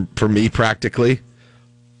mean for me practically?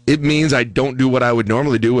 It means I don't do what I would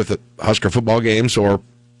normally do with Husker football games or,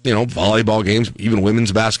 volleyball games, even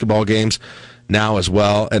women's basketball games now as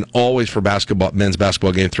well, and always for men's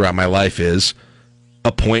basketball game throughout my life is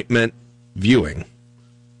appointment viewing.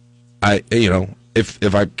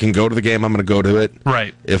 If I can go to the game, I'm going to go to it.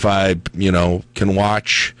 Right. If I, can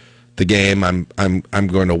watch the game, I'm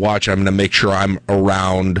going to watch. I'm going to make sure I'm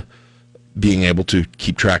around being able to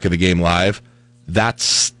keep track of the game live.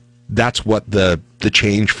 That's what the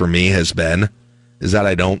change for me has been, is that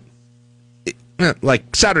I don't,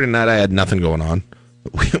 like Saturday night I had nothing going on.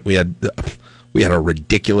 We had a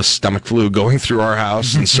ridiculous stomach flu going through our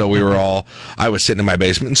house, and so I was sitting in my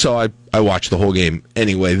basement, and so I watched the whole game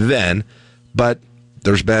anyway then. But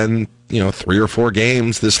there's been, 3 or 4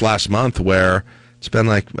 games this last month where it's been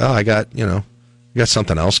like, oh, I got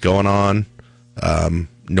something else going on.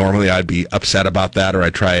 Normally I'd be upset about that, or I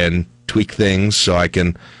try and tweak things so I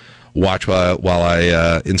can watch while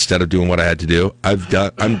I instead of doing what I had to do. I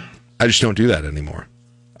just don't do that anymore.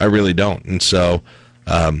 I really don't. And so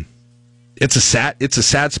it's a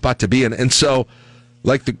sad spot to be in. And so,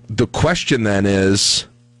 like, the question then is,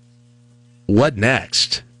 what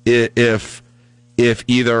next? If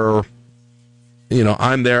either,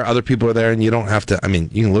 I'm there, other people are there, and you don't have to,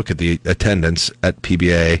 you can look at the attendance at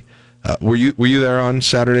PBA. Were you there on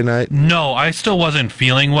Saturday night? No, I still wasn't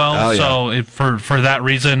feeling well, so for that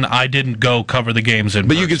reason, I didn't go cover the games in person.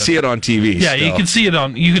 But you could see it on TV. Yeah, still. you could see it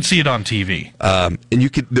on TV. And you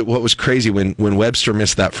could. What was crazy when Webster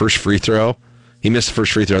missed that first free throw, He missed the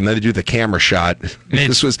first free throw, and then they do the camera shot. They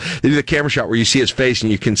do the camera shot where you see his face,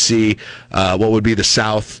 and you can see what would be the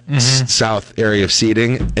south area of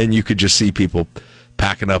seating, and you could just see people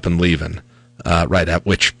packing up and leaving. Right at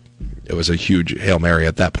which it was a huge Hail Mary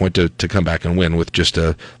at that point to come back and win with just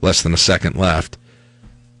less than a second left.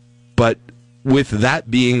 But with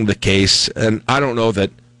that being the case, and I don't know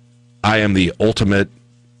that I am the ultimate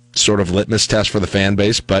sort of litmus test for the fan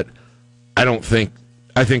base, but I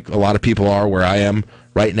think a lot of people are where I am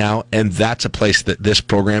right now, and that's a place that this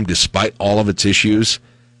program, despite all of its issues,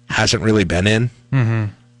 hasn't really been in.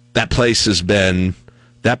 Mm-hmm. That place has been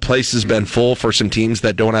full for some teams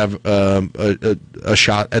that don't have a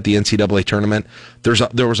shot at the NCAA tournament.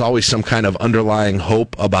 There was always some kind of underlying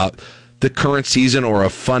hope about the current season or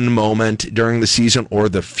a fun moment during the season or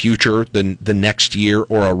the future, the next year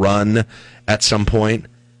or a run at some point,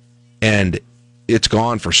 and it's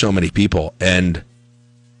gone for so many people. And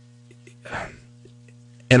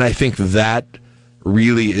I think that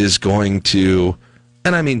really is going to,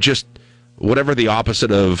 and I mean, just whatever the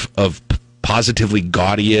opposite of positively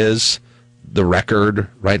gaudy is, the record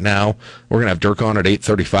right now. We're going to have Dirk on at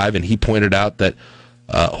 8:35, and he pointed out that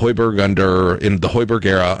Hoiberg in the Hoiberg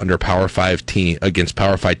era under Power 5 against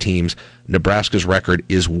Power 5 teams, Nebraska's record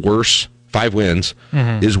is worse. 5 wins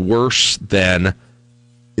is worse than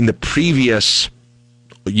in the previous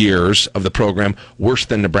years of the program, worse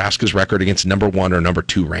than Nebraska's record against number 1 or number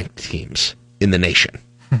 2 ranked teams in the nation.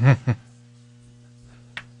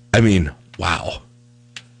 I mean, wow.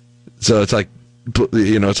 So it's like,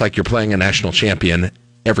 it's like you're playing a national champion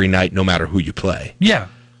every night, no matter who you play. Yeah.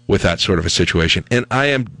 With that sort of a situation. And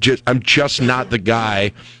I'm just not the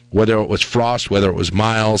guy, whether it was Frost, whether it was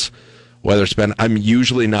Miles, whether it's been, I'm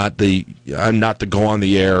not the go on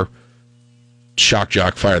the air, shock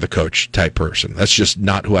jock, fire the coach type person. That's just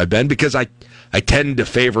not who I've been, because I tend to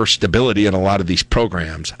favor stability in a lot of these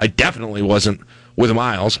programs. I definitely wasn't with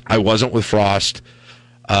Miles. I wasn't with Frost.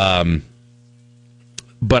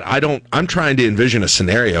 But I'm trying to envision a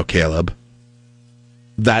scenario, Caleb,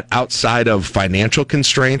 that outside of financial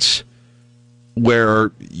constraints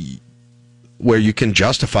where you can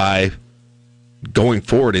justify going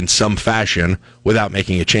forward in some fashion without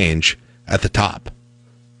making a change at the top.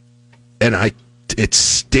 And it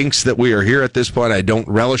stinks that we are here at this point. I don't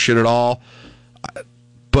relish it at all.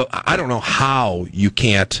 But I don't know how you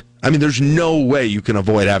can't. I mean, there's no way you can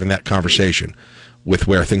avoid having that conversation with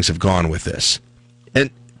where things have gone with this.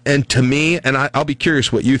 And to me, and I'll be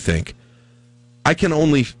curious what you think, I can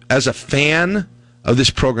only, as a fan of this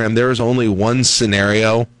program, there is only one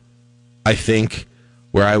scenario, I think,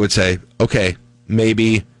 where I would say, okay,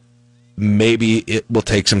 maybe it will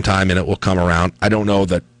take some time and it will come around. I don't know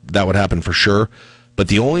that would happen for sure. But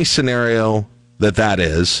the only scenario that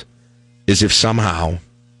is if somehow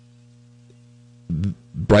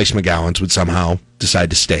Bryce McGowens would somehow decide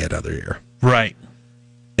to stay another year. Right.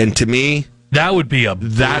 And to me, that would be a boon.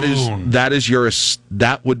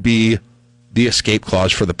 That would be the escape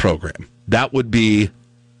clause for the program. That would be,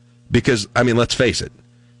 because, I mean, let's face it,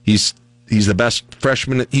 he's the best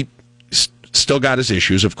freshman. He still got his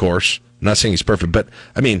issues, of course. I'm not saying he's perfect, but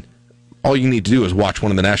I mean, all you need to do is watch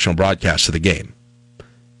one of the national broadcasts of the game,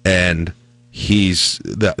 and he's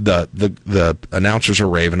the announcers are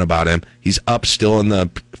raving about him. He's up still in the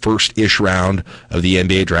first-ish round of the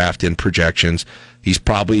NBA draft in projections. He's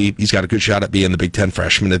got a good shot at being the Big Ten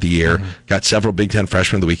Freshman of the Year. Mm-hmm. Got several Big Ten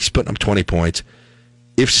Freshmen of the Week. He's putting up 20 points.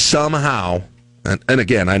 If somehow, and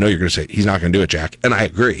again, I know you're going to say he's not going to do it, Jack, and I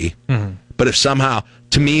agree. Mm-hmm. But if somehow,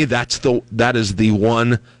 to me, that is the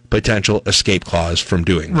one potential escape clause from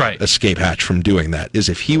doing that, escape hatch from doing that, is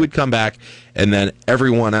if he would come back and then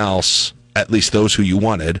everyone else, at least those who you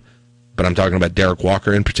wanted, but I'm talking about Derek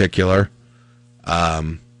Walker in particular. I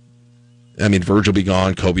mean, Verge will be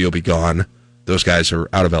gone, Kobe will be gone. Those guys are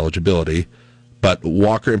out of eligibility. But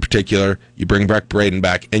Walker in particular, you bring Breck Braden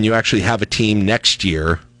back, and you actually have a team next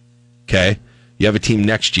year, okay? You have a team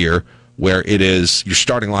next year where it is, your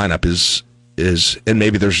starting lineup is, and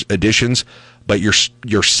maybe there's additions, but your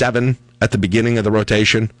 7 at the beginning of the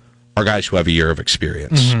rotation are guys who have a year of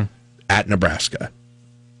experience at Nebraska.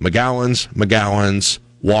 McGowens,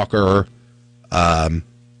 Walker,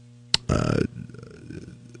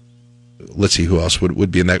 let's see who else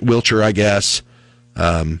would be in that. Wilcher, I guess.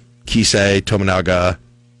 Kisei, Tominaga,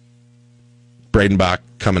 Braden Bach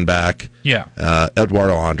coming back. Yeah.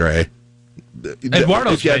 Eduardo Andre.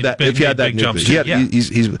 Eduardo's if you had that big jumps.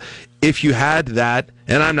 If you had that,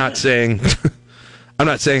 and I'm not saying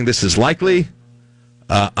this is likely.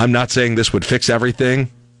 I'm not saying this would fix everything.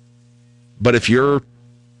 But if you're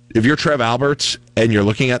Trev Alberts and you're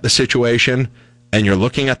looking at the situation and you're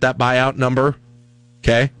looking at that buyout number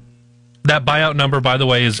Okay? That buyout number, by the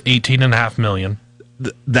way, is $18.5 million.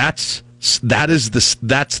 That's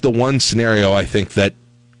the one scenario I think that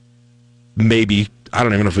maybe, I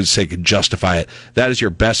don't even know if it's could justify it. That is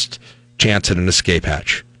your best chance at an escape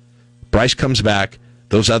hatch. Bryce comes back,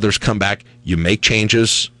 those others come back, you make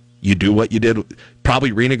changes, you do what you did,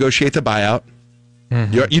 probably renegotiate the buyout.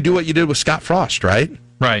 Mm-hmm. You do what you did with Scott Frost, right?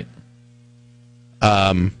 Right.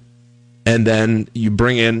 And then you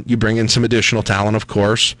bring in some additional talent, of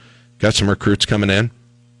course. Got some recruits coming in.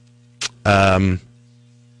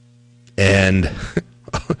 And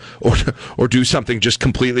or do something just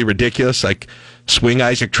completely ridiculous, like swing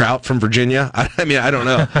Isaac Trout from Virginia. I mean, I don't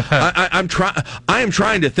know. I am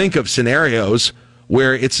trying to think of scenarios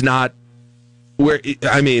where it's not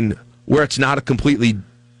it's not a completely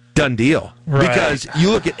done deal. Right. Because you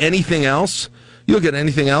look at anything else,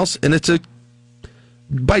 and it's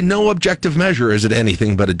by no objective measure is it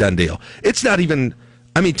anything but a done deal. It's not even.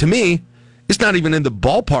 I mean, to me, it's not even in the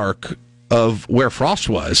ballpark of where Frost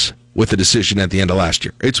was with the decision at the end of last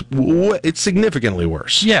year. It's significantly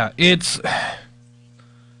worse. Yeah, here's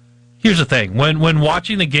the thing. When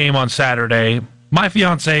watching the game on Saturday, my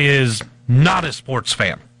fiance is not a sports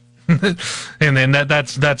fan. And then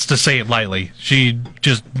that's to say it lightly.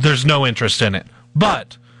 There's no interest in it.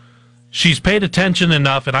 But she's paid attention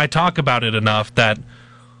enough, and I talk about it enough, that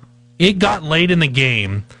it got late in the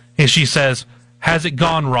game, and she says, "Has it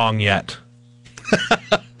gone wrong yet?"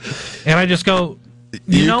 And I just go,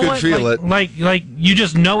 you know what? Feel it. Like you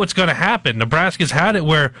just know it's going to happen. Nebraska's had it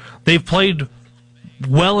where they've played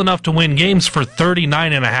well enough to win games for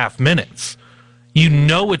 39 and a half minutes. You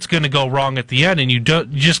know it's going to go wrong at the end, and you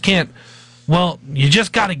just can't. Well, you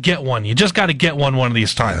just got to get one. You just got to get one of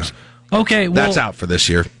these times. Yeah. Okay, well, that's out for this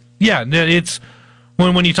year. Yeah, it's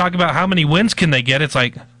when you talk about how many wins can they get, it's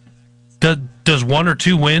like, does one or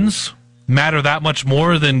two wins matter that much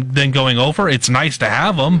more than going over? It's nice to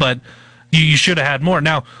have them, but you should have had more.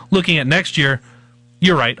 Now, looking at next year,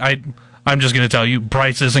 you're right. I'm just going to tell you,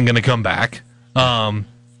 Bryce isn't going to come back.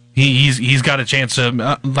 He's got a chance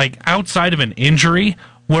to, outside of an injury,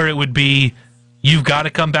 where it would be you've got to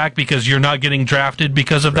come back because you're not getting drafted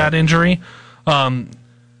because of that injury.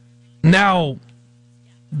 Now,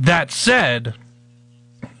 that said,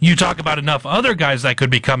 you talk about enough other guys that could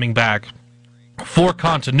be coming back for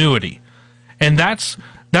continuity. And that's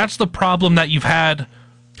the problem that you've had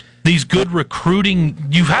these good recruiting.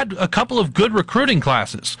 You've had a couple of good recruiting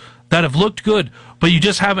classes that have looked good, but you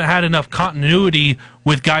just haven't had enough continuity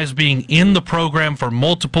with guys being in the program for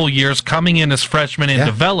multiple years, coming in as freshmen and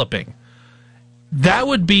developing. That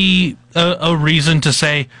would be a reason to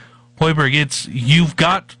say, Hoiberg, you've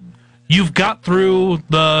got through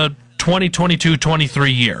the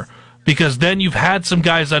 2022-23 year. Because then you've had some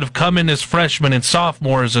guys that have come in as freshmen and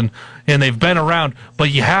sophomores, and they've been around, but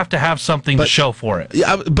you have to have something to show for it.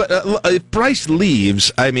 Yeah, but if Bryce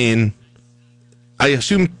leaves, I mean, I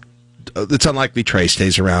assume it's unlikely Trey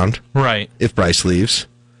stays around. Right. If Bryce leaves.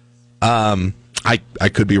 I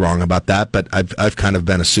could be wrong about that, but I've kind of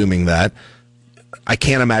been assuming that. I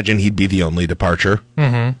can't imagine he'd be the only departure.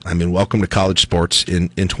 Mm-hmm. I mean, welcome to college sports in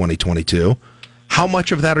 2022. How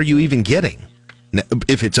much of that are you even getting?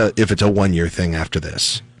 If it's a 1 year thing after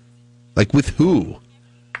this, like with who?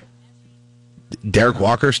 Derek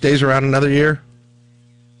Walker stays around another year,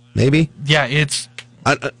 maybe. Yeah,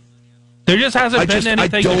 there just hasn't been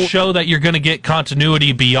anything to show that you're going to get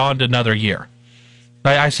continuity beyond another year.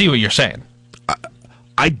 I see what you're saying.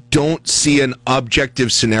 I don't see an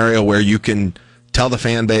objective scenario where you can tell the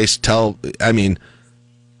fan base, and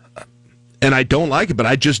I don't like it, but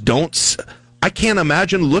I just don't. I can't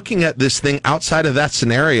imagine looking at this thing outside of that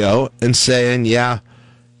scenario and saying, yeah,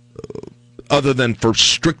 other than for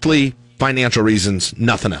strictly financial reasons,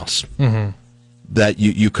 nothing else. Mm-hmm. That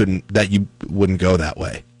you wouldn't go that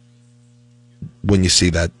way when you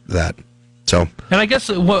see that. So, and I guess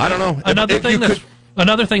I don't know.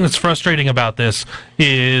 Another thing that's frustrating about this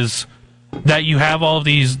is that you have all of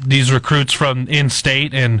these recruits from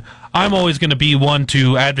in-state, and I'm always going to be one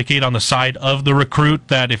to advocate on the side of the recruit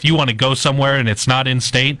that if you want to go somewhere and it's not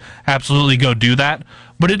in-state, absolutely go do that.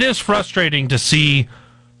 But it is frustrating to see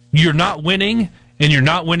you're not winning, and you're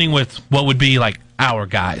not winning with what would be like our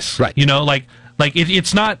guys. Right. You know, like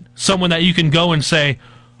it's not someone that you can go and say,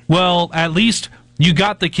 well, at least you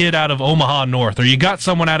got the kid out of Omaha North, or you got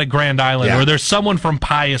someone out of Grand Island, or there's someone from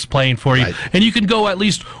Pius playing for you. Right. And you can go at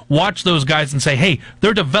least watch those guys and say, hey,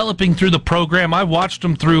 they're developing through the program. I watched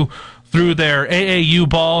them through their AAU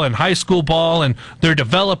ball and high school ball, and they're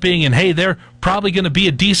developing, and hey, they're probably going to be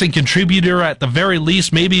a decent contributor at the very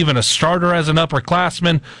least, maybe even a starter as an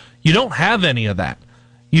upperclassman. You don't have any of that.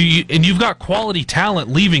 You've got quality talent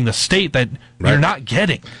leaving the state that you're not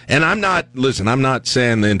getting. And I'm not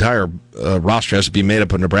saying the entire roster has to be made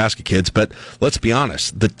up of Nebraska kids, but let's be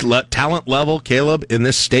honest. The talent level, Caleb, in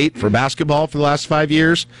this state for basketball for the last 5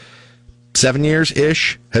 years, 7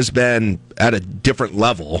 years-ish, has been at a different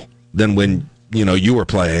level than when, you were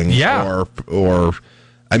playing. Yeah. Or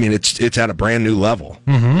I mean, it's at a brand new level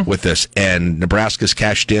with this. And Nebraska's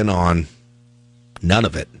cashed in on none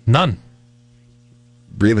of it. None.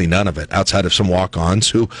 Really none of it, outside of some walk-ons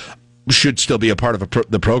who should still be a part of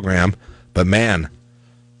the program. But man,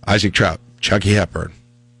 Isaac Trout, Chucky Hepburn,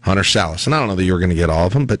 Hunter Salas, and I don't know that you were going to get all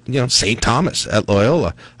of them, but St. Thomas at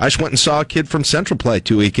Loyola. I just went and saw a kid from Central play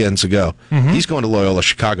 2 weekends ago. He's going to Loyola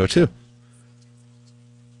Chicago too.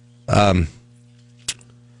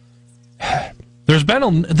 There's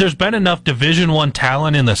been enough Division I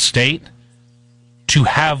talent in the state to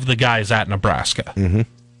have the guys at Nebraska.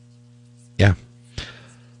 Yeah.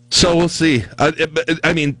 So we'll see.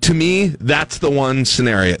 I mean, to me, that's the one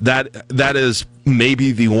scenario. That is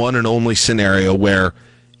maybe the one and only scenario where,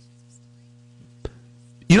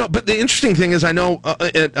 but the interesting thing is, I know,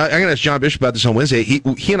 I'm going to ask John Bishop about this on Wednesday.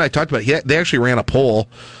 He and I talked about it. They actually ran a poll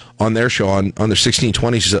on their show, on their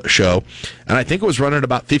 1620 show, and I think it was running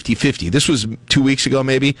about 50-50. This was 2 weeks ago,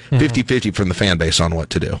 maybe, 50-50 from the fan base on what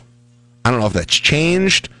to do. I don't know if that's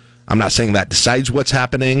changed. I'm not saying that decides what's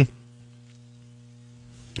happening.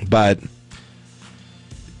 But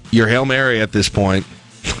your Hail Mary at this point,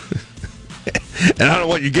 and I don't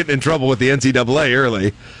want you getting in trouble with the NCAA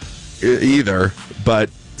early either, but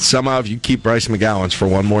somehow if you keep Bryce McGowan's for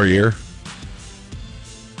one more year,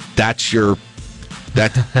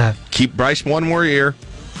 keep Bryce one more year,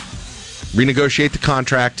 renegotiate the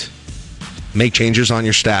contract, make changes on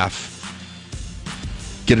your staff,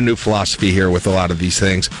 get a new philosophy here with a lot of these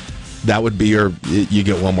things. That would be you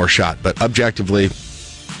get one more shot. But objectively,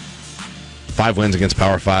 5 wins against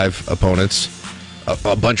Power 5 opponents.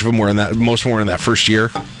 A bunch of them were most of them were in that first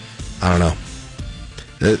year. I don't know.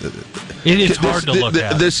 It is hard to look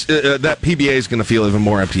at. That PBA is going to feel even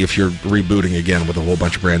more empty if you're rebooting again with a whole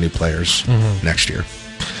bunch of brand new players next year.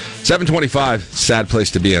 725, sad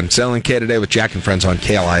place to be in. Selling K today with Jack and Friends on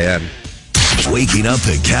KLIN. Waking up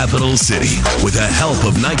the capital city with the help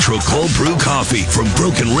of Nitro Cold Brew Coffee from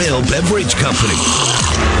Broken Rail Beverage Company.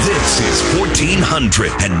 This is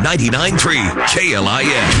 1499.3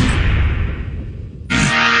 KLIN.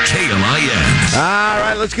 KLIN. All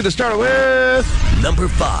right, let's get it started with number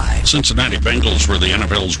 5. Cincinnati Bengals were the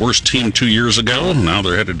NFL's worst team 2 years ago. Now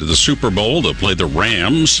they're headed to the Super Bowl to play the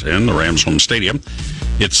Rams in the Rams home stadium.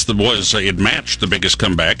 It matched the biggest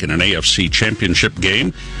comeback in an AFC championship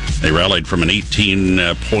game. They rallied from an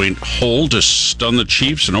 18-point hole to stun the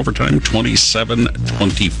Chiefs in overtime,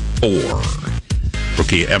 27-24.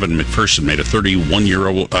 Rookie Evan McPherson made a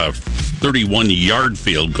 31-yard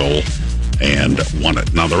field goal and won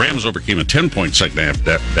it. Now, the Rams overcame a 10-point second-half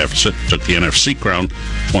deficit, took the NFC crown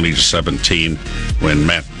 20-17 when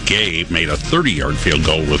Matt Gay made a 30-yard field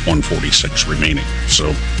goal with 1:46 remaining.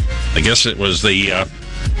 So I guess it was the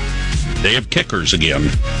day of kickers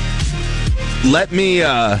again. Let me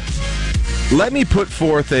put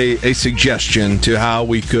forth a suggestion to how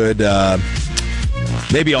we could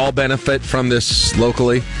maybe all benefit from this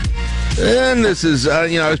locally. And this is,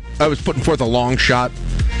 I was putting forth a long shot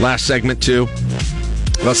last segment too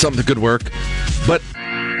about something that could work. But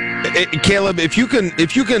Caleb, if you can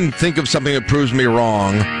think of something that proves me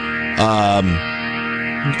wrong,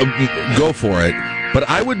 go for it. But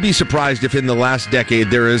I would be surprised if in the last decade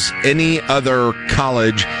there is any other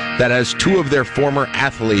college that has 2 of their former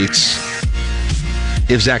athletes,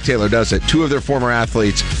 if Zach Taylor does it, 2 of their former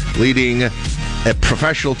athletes leading a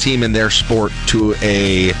professional team in their sport to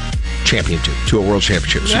a championship, to a world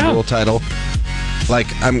championship, Super Bowl title. Like,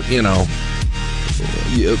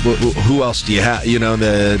 who else do you have?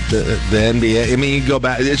 The NBA. I mean, you go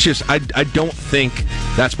back. It's just, I don't think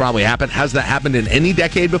that's probably happened. Has that happened in any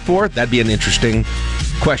decade before? That'd be an interesting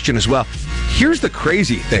question as well. Here's the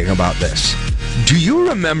crazy thing about this. Do you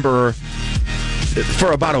remember,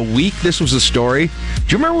 for about a week, this was a story? Do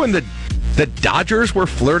you remember when the Dodgers were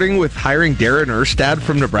flirting with hiring Darren Erstad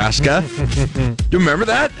from Nebraska? Do you remember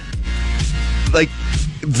that? Like,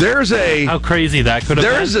 how crazy that could have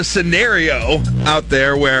been. There's a scenario out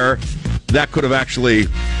there where that could have actually,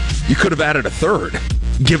 you could have added a third,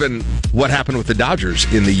 given what happened with the Dodgers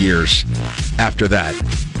in the years after that.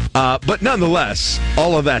 But nonetheless,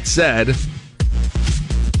 all of that said,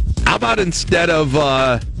 how about instead of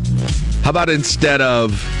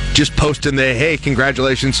just posting hey,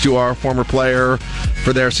 congratulations to our former player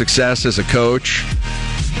for their success as a coach,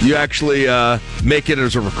 You actually make it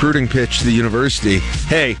as a recruiting pitch to the university.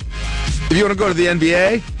 Hey, if you want to go to the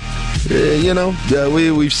NBA,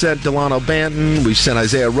 we've sent Delano Banton, we've sent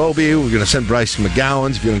Isaiah Roby, we're going to send Bryce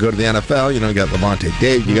McGowan. If you want to go to the NFL, you got Levante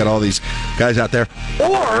David, you got all these guys out there.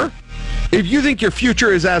 Or if you think your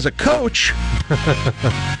future is as a coach, oh,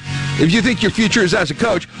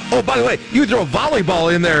 by the way, you throw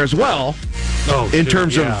volleyball in there as well. In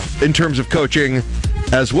terms of coaching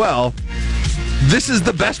as well. This is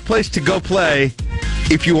the best place to go play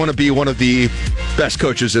if you want to be one of the best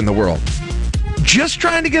coaches in the world. Just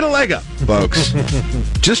trying to get a leg up, folks.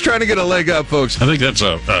 Just trying to get a leg up, folks. I think that's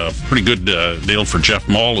a pretty good deal for Jeff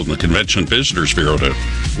Maul and the Convention Visitors Bureau to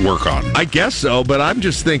work on. I guess so, but I'm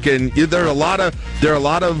just thinking there are a lot of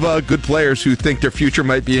good players who think their future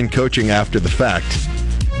might be in coaching after the fact.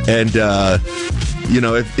 And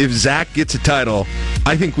if Zach gets a title,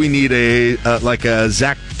 I think we need a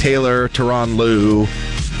Zach Taylor, Tyronn Lue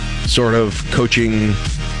sort of coaching.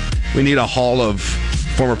 We need a hall of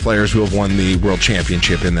former players who have won the world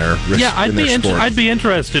championship in their sport. I'd be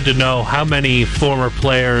interested to know how many former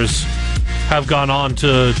players have gone on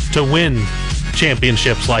to win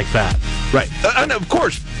championships like that. Right. And of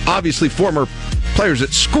course, obviously, former players at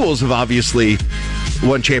schools have obviously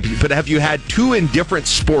won championship. But have you had two in different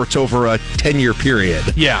sports over a 10-year period?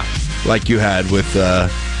 Yeah. Like you had with...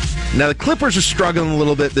 now, the Clippers are struggling a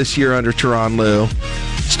little bit this year under Tyronn Lue.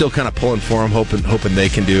 Still kind of pulling for them, hoping they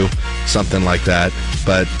can do something like that.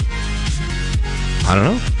 But I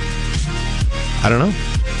don't know.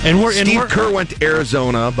 And Steve Kerr went to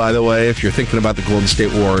Arizona, by the way, if you're thinking about the Golden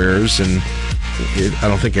State Warriors. And I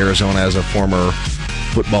don't think Arizona has a former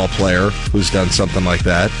football player who's done something like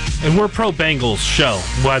that. And we're pro Bengals show,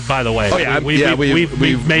 by the way. Oh, yeah.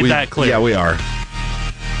 We've made that clear. Yeah, we are.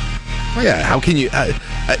 Oh, yeah. How can you...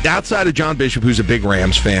 outside of John Bishop, who's a big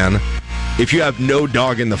Rams fan... If you have no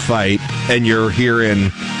dog in the fight and you're here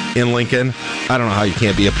in Lincoln, I don't know how you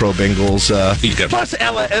can't be a pro Bengals. Plus,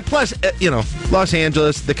 Los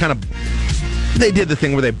Angeles, they did the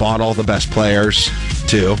thing where they bought all the best players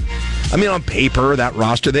too. I mean, on paper, that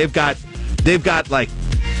roster they've got like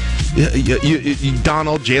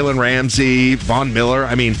Donald, Jalen Ramsey, Von Miller.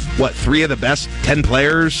 I mean, what, 3 of the best 10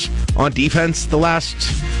 players on defense the last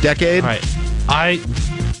decade? Right.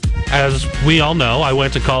 As we all know, I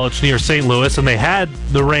went to college near St. Louis, and they had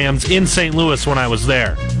the Rams in St. Louis when I was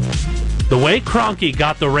there. The way Kroenke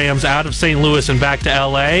got the Rams out of St. Louis and back to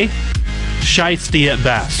L.A., shiesty at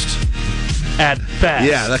best. At best.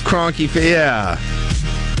 Yeah, the Kroenke, yeah.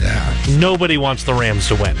 Nobody wants the Rams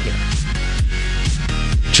to win here.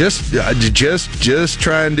 Just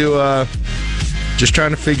trying to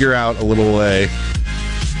figure out a little way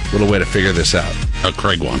to figure this out.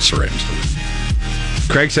 Craig wants the Rams to win.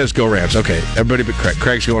 Craig says go Rams. Okay, everybody but Craig.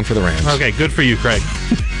 Craig's going for the Rams. Okay, good for you, Craig.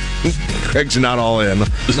 Craig's not all in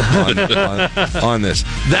on this.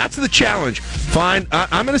 That's the challenge. Fine.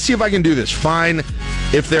 I'm going to see if I can do this. Fine.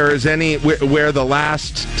 If there is any where the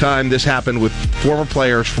last time this happened with former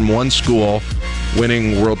players from one school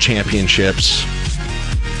winning world championships.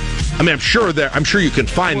 I mean, I'm sure you can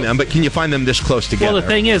find them, but can you find them this close together? Well, the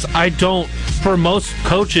thing is, for most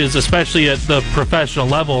coaches, especially at the professional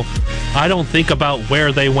level, I don't think about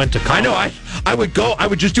where they went to college. I know. I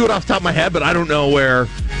would just do it off the top of my head, but I don't know where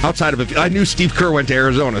outside of it. I knew Steve Kerr went to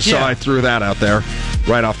Arizona, so I threw that out there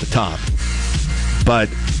right off the top. But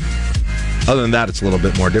other than that, it's a little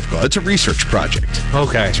bit more difficult. It's a research project.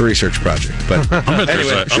 Okay. It's a research project. But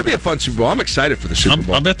anyway, it should be a fun Super Bowl. I'm excited for the Super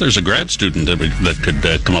Bowl. I bet there's a grad student that could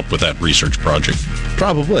come up with that research project.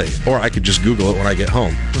 Probably. Or I could just Google it when I get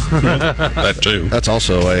home. That too. That's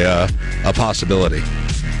also a possibility.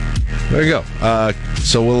 There you go.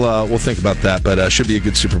 So we'll think about that, but should be a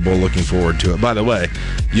good Super Bowl. Looking forward to it. By the way,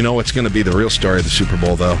 you know what's going to be the real story of the Super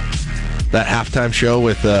Bowl, though? That halftime show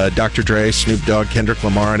with Dr. Dre, Snoop Dogg, Kendrick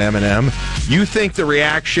Lamar, and Eminem. You think the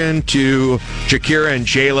reaction to Shakira and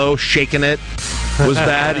J-Lo shaking it was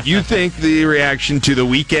bad? You think the reaction to The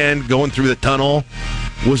Weeknd going through the tunnel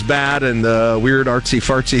was bad and the weird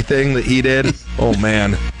artsy-fartsy thing that he did? Oh,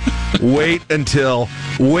 man. Wait until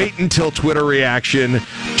Twitter reaction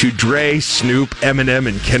to Dre, Snoop, Eminem,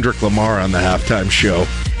 and Kendrick Lamar on the halftime show.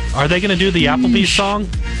 Are they going to do the Applebee's song?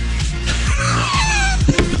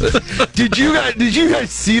 Did you guys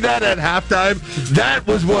see that at halftime? That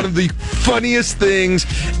was one of the funniest things.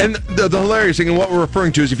 And the hilarious thing, and what we're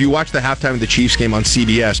referring to is if you watch the halftime of the Chiefs game on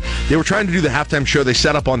CBS, they were trying to do the halftime show they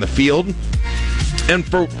set up on the field. And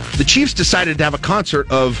the Chiefs decided to have a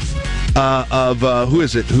concert of who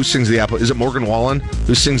is it? Who sings the Apple? Is it Morgan Wallen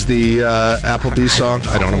who sings the Applebee's song?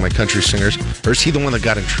 I don't know my country singers. Or is he the one that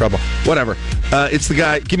got in trouble? Whatever. It's the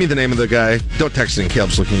guy. Give me the name of the guy. Don't text it in.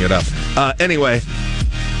 Caleb's looking it up. Anyway.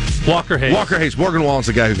 Walker Hayes. Walker Hayes. Morgan Wallen's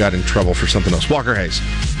the guy who got in trouble for something else. Walker Hayes.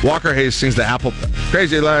 Walker Hayes sings the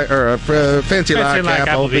fancy like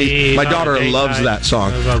Applebee's. My daughter loves that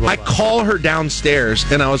song. I call her downstairs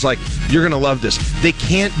and I was like, "You're gonna love this." They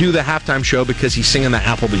can't do the halftime show because he's singing the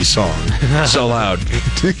Applebee's song so loud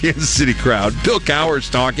to the Kansas City crowd. Bill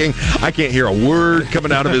Cowher's talking. I can't hear a word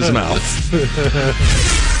coming out of his mouth.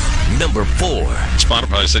 Number 4.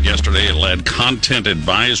 Spotify said yesterday it'll add content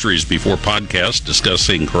advisories before podcasts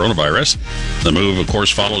discussing coronavirus. The move, of course,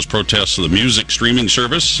 follows protests of the music streaming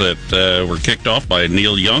service that were kicked off by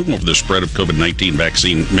Neil Young over the spread of COVID-19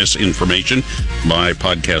 vaccine misinformation by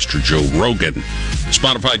podcaster Joe Rogan.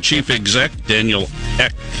 Spotify chief exec Daniel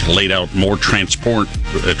Ek laid out more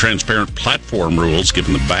transparent platform rules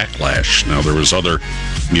given the backlash. Now, there was other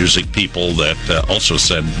music people that also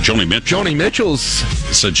said Joni Mitchell's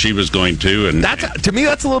said she was going to, and to me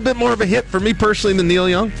that's a little bit more of a hit for me personally than Neil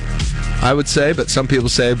Young, I would say, but some people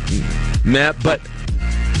say Matt. But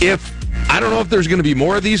if I don't know if there's going to be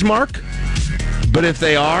more of these, Mark, but if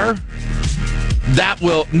they are, that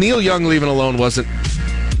will Neil Young leaving alone wasn't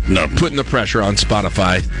putting the pressure on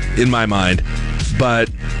Spotify in my mind. But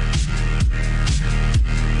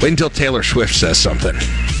wait until Taylor Swift says something.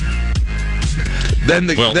 Then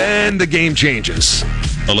the game changes.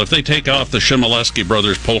 Well, if they take off the Shimoleski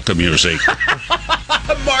Brothers polka music,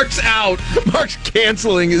 Mark's out. Mark's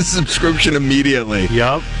canceling his subscription immediately.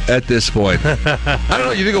 Yep. At this point, I don't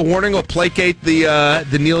know. You think a warning will placate the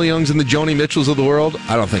Neil Youngs and the Joni Mitchells of the world?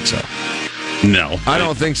 I don't think so. No, I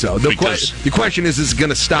don't think so. The question is it going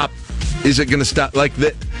to stop? Is it going to stop? Like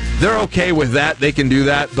they're okay with that. They can do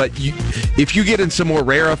that. But if you get in some more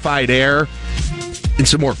rarefied air, in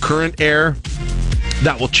some more current air,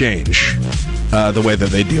 that will change the way that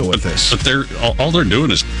they deal with this. But all they're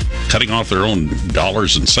doing is cutting off their own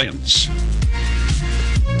dollars and cents.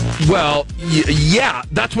 Well, yeah,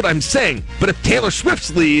 that's what I'm saying. But if Taylor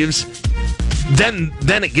Swift leaves, then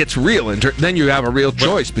it gets real. Then you have a real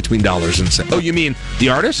choice between dollars and cents. Oh, you mean the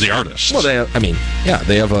artist? The artist. Well, they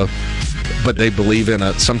have a... But they believe in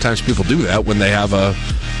sometimes people do that when they have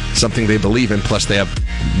something they believe in, plus they have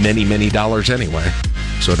many, many dollars anyway.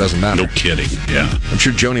 So it doesn't matter. No kidding, yeah. I'm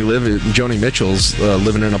sure Joni Mitchell's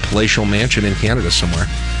living in a palatial mansion in Canada somewhere.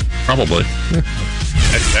 Probably. Yeah.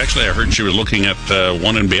 Actually, I heard she was looking at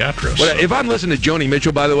one in Beatrice. Well, if I'm listening to Joni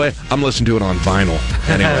Mitchell, by the way, I'm listening to it on vinyl.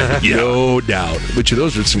 Anyway, no doubt. Which of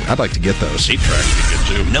those are some? I'd like to get those. 8-track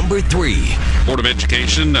to get to. Number 3. Board of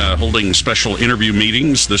Education holding special interview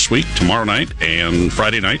meetings this week, tomorrow night and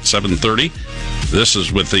Friday night, 7:30. This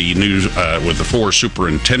is with the new with the 4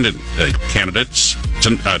 superintendent candidates.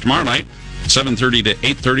 Tomorrow night, 7:30 to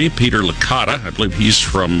 8:30. Peter Licata, I believe he's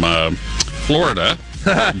from Florida.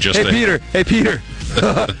 Hey, Peter.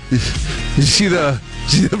 You see the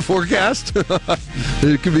forecast?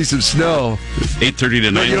 There could be some snow. 8:30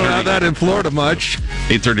 to 9:30. You don't have that in Florida much.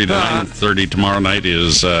 8:30 to 9:30 tomorrow night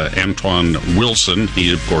is Antoine Wilson.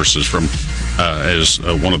 He, of course, is from as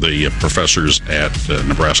one of the professors at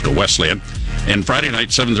Nebraska Wesleyan. And Friday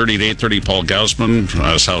night, 7:30 to 8:30, Paul Gausman,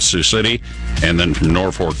 South Sioux City. And then from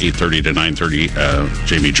Norfolk, 8:30 to 9:30,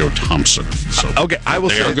 Jamie Jo Thompson. So okay,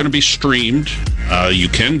 they are going to be streamed. You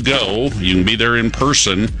can go. You can be there in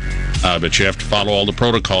person, but you have to follow all the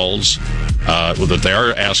protocols. What they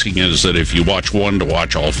are asking is that if you watch one, to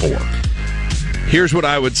watch all 4. Here's what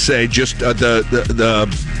I would say, just the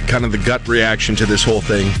kind of the gut reaction to this whole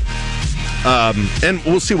thing. And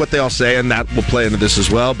we'll see what they all say, and that will play into this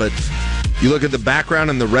as well. But you look at the background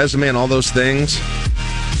and the resume and all those things,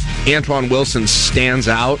 Antoine Wilson stands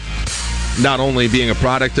out, not only being a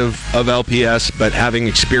product of LPS, but having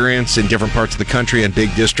experience in different parts of the country and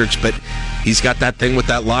big districts. But he's got that thing with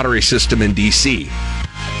that lottery system in D.C.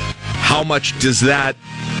 How much does that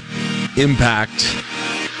impact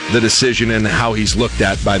the decision and how he's looked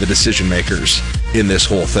at by the decision makers in this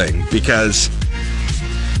whole thing? Because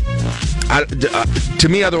to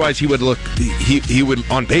me, otherwise he would look. He would,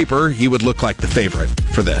 on paper, he would look like the favorite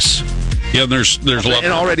for this. Yeah, there's a lot,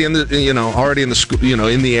 and already in the in the school,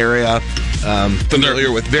 in the area,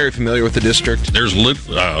 very familiar with the district. There's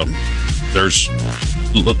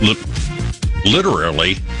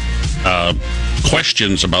literally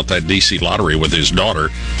questions about that DC lottery with his daughter,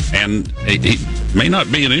 and it may not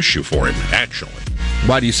be an issue for him actually.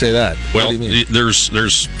 Why do you say that? Well, there's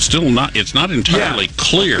still not. It's not entirely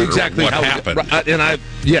clear exactly what happened.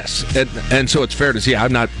 And so it's fair to say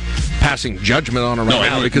I'm not passing judgment on it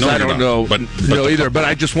now because I don't know either. But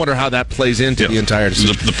I just wonder how that plays into the entire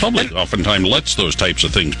decision. The public oftentimes lets those types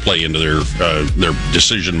of things play into their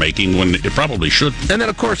decision making when it probably should. And then,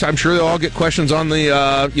 of course, I'm sure they'll all get questions on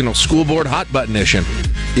the school board hot button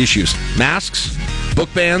issues, masks, book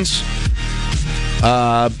bans.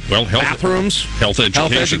 Bathrooms, health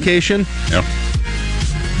education. Yeah.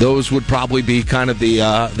 Those would probably be kind of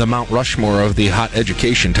the Mount Rushmore of the hot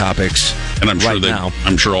education topics. And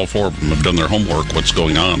I'm sure all four of them have done their homework. What's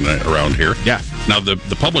going on around here? Yeah. Now the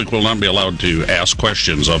public will not be allowed to ask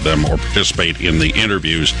questions of them or participate in the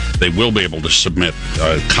interviews. They will be able to submit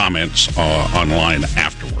comments online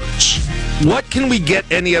afterwards. What can we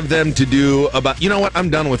get any of them to do about, I'm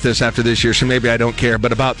done with this after this year, so maybe I don't care,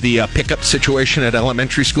 but about the pickup situation at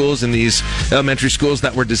elementary schools, and these elementary schools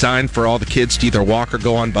that were designed for all the kids to either walk or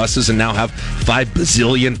go on buses and now have 5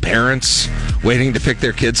 bazillion parents waiting to pick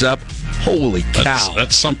their kids up? Holy cow.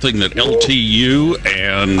 That's something that LTU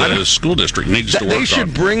and the school district needs to work on. They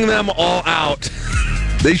should bring them all out.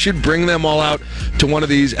 They should bring them all out to one of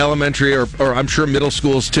these elementary or I'm sure middle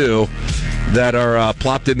schools too that are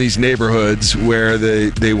plopped in these neighborhoods where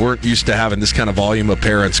they weren't used to having this kind of volume of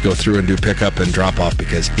parents go through and do pickup and drop off,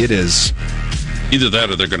 because it is... Either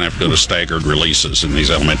that or they're going to have to go to staggered releases in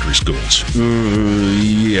these elementary schools.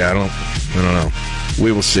 I don't know.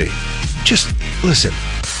 We will see. Just listen.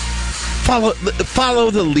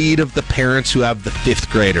 Follow the lead of the parents who have the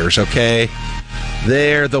 5th graders, okay?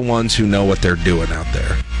 They're the ones who know what they're doing out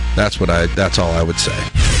there. That's all I would say.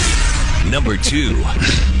 Number 2.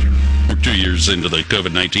 We're 2 years into the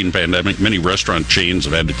COVID-19 pandemic. Many restaurant chains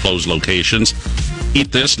have had to close locations.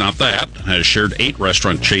 Eat This, Not That has shared 8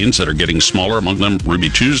 restaurant chains that are getting smaller, among them Ruby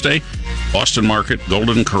Tuesday, Boston Market,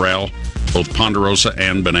 Golden Corral, both Ponderosa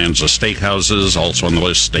and Bonanza Steakhouses. Also on the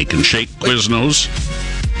list, Steak and Shake, Quiznos,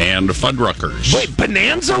 and Fuddruckers. Wait,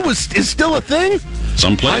 Bonanza is still a thing?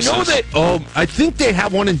 Some places. I know I think they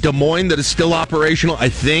have one in Des Moines that is still operational, I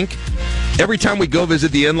think. Every time we go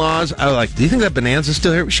visit the in-laws, I'm like, do you think that Bonanza's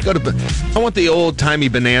still here? We should go to... I want the old-timey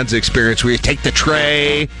Bonanza experience where you take the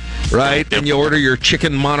tray, right? Yep. And you order your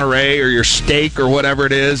chicken Monterey or your steak or whatever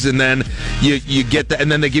it is, and then you get that, and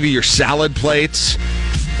then they give you your salad plates,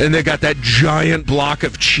 and they got that giant block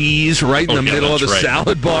of cheese right in the middle of the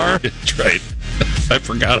salad bar. That's right. I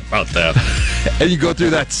forgot about that. And you go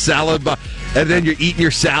through that salad bar, and then you're eating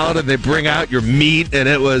your salad, and they bring out your meat, and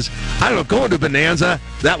it was, I don't know, going to Bonanza,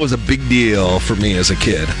 that was a big deal for me as a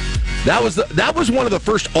kid. That was one of the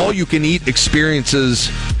first all-you-can-eat experiences,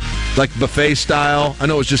 like buffet style. I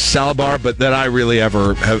know it was just salad bar, but that I really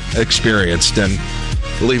ever have experienced, and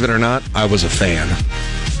believe it or not, I was a fan.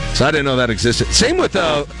 So I didn't know that existed. Same with,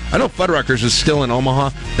 I know Fuddruckers is still in Omaha.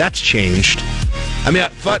 That's changed. I mean,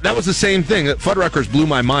 that was the same thing. Fuddruckers blew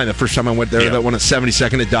my mind the first time I went there. Yeah. That one at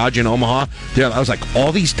 72nd at Dodge in Omaha. Yeah, I was like,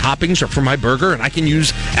 all these toppings are for my burger, and I can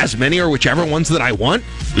use as many or whichever ones that I want.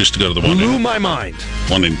 We used to go to the one. Blew my mind.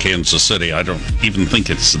 One in Kansas City. I don't even think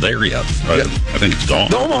it's there yet. I think it's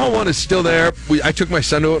gone. The Omaha one is still there. I took my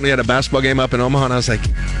son to it, and we had a basketball game up in Omaha, and I was like,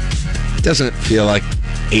 it doesn't feel like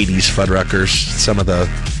 80s Fuddruckers.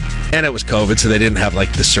 And it was COVID, so they didn't have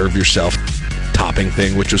like the serve yourself topping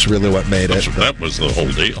thing, which was really what made it. That was the whole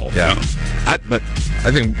deal. Yeah. But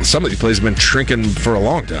I think some of these places have been shrinking for a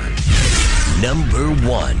long time. Number 1.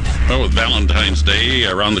 Well, with Valentine's Day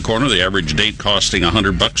around the corner, the average date costing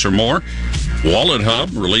 $100 or more, Wallet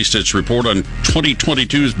Hub released its report on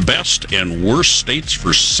 2022's best and worst states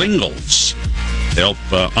for singles. They help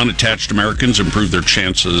unattached Americans improve their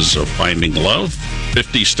chances of finding love.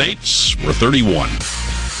 50 states were 31.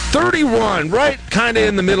 31, right kind of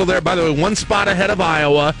in the middle there. By the way, 1 spot ahead of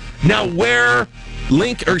Iowa. Now, where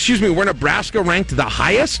Nebraska ranked the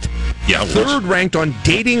highest? Yeah, 3rd ranked on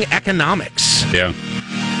dating economics. Yeah.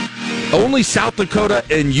 Only South Dakota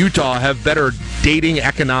and Utah have better dating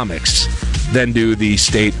economics than do the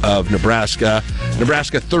state of Nebraska.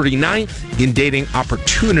 Nebraska 39th in dating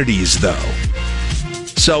opportunities, though.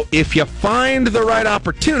 So if you find the right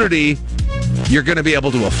opportunity, you're going to be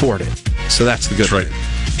able to afford it. So that's the good thing. Right.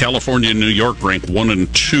 California and New York rank 1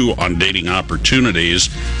 and 2 on dating opportunities,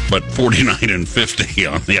 but 49 and 50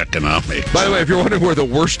 on the economics. By the way, if you're wondering where the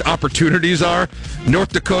worst opportunities are,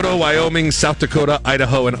 North Dakota, Wyoming, South Dakota,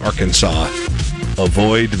 Idaho, and Arkansas.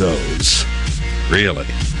 Avoid those. Really?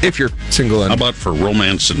 If you're single. How about for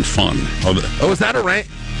romance and fun? Oh, is that a rank?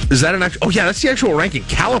 Is that an actual? Oh, yeah, that's the actual ranking.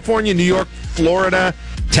 California, New York, Florida,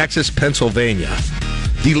 Texas, Pennsylvania.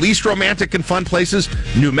 The least romantic and fun places,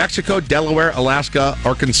 New Mexico, Delaware, Alaska,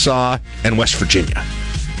 Arkansas, and West Virginia.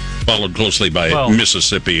 Followed closely by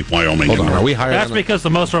Mississippi, Wyoming. Hold on, are we higher? That's because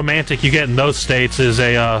the most romantic you get in those states is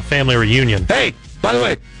a family reunion. Hey, by the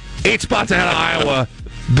way, 8 spots ahead of Iowa.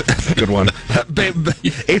 Good one.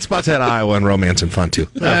 8 spots ahead of Iowa in romance and fun, too.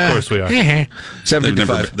 Of course we are.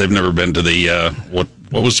 755. They've never been to the, what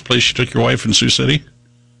was the place you took your wife in Sioux City?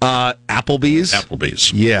 Applebee's.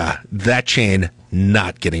 Applebee's. Yeah, that chain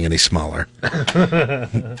not getting any smaller.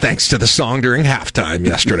 Thanks to the song during halftime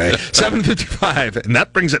yesterday. 7:55, and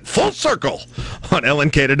that brings it full circle on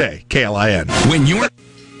LNK Today, KLIN. When you're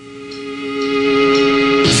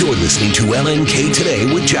listening to LNK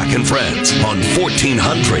Today with Jack and Friends on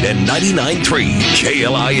 1499.3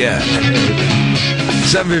 KLIN.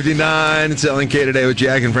 7:59, it's LNK Today with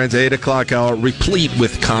Jack and Friends, 8 o'clock hour, replete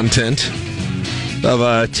with content of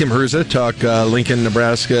Tim Herza, talk Lincoln,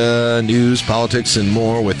 Nebraska, news, politics, and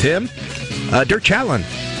more with him. Dirk Chatelain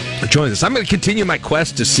joins us. I'm going to continue my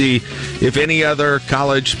quest to see if any other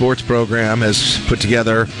college sports program has put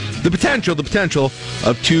together the potential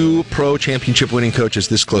of 2 pro championship winning coaches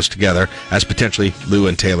this close together as potentially Lou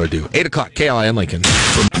and Taylor do. 8 o'clock, KLIN Lincoln.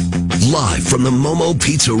 Live from the Momo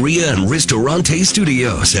Pizzeria and Ristorante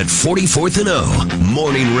Studios at 44th and O.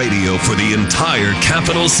 Morning radio for the entire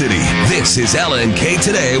capital city. This is LNK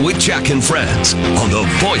Today with Jack and Friends on the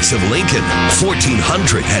voice of Lincoln,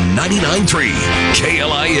 1499.3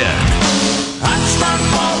 KLIN. I'd start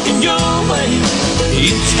walking your way,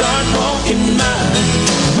 you'd start walking mine.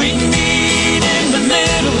 We meet in the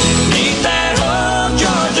middle, meet that old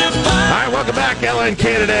Georgia pine. All right, welcome back.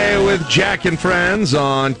 LNK Today with Jack and Friends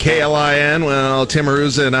on KLIN. Well, Tim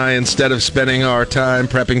Herza and I, instead of spending our time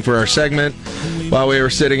prepping for our segment, while we were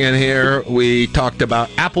sitting in here, we talked about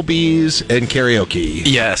Applebee's and karaoke.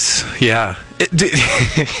 Yes, yeah.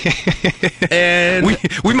 And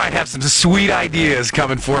we might have some sweet ideas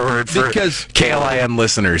coming forward for KLIN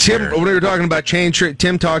listeners. Tim, here. when we were talking about Chain Trick,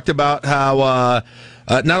 Tim talked about how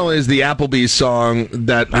not only is the Applebee's song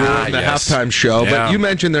that ruined the halftime show, but you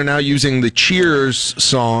mentioned they're now using the Cheers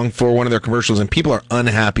song for one of their commercials, and people are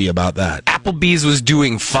unhappy about that. Applebee's was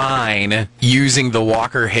doing fine using the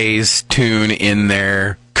Walker Hayes tune in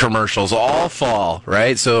their commercials all fall,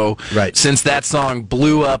 right? So since that song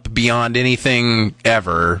blew up beyond anything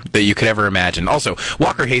ever that you could ever imagine. Also,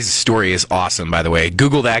 Walker Hayes' story is awesome, by the way.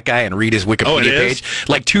 Google that guy and read his Wikipedia page.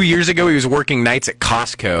 Like 2 years ago, he was working nights at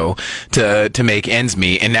Costco to make ends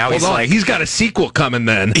meet, and now he's got a sequel coming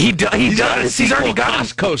then. He does. He's already got a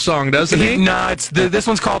Costco song, doesn't he? No, this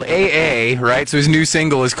one's called AA, right? So his new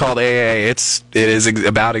single is called AA. It is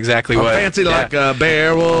about exactly what. Fancy like a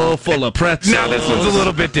barrel full of pretzels. No, this one's a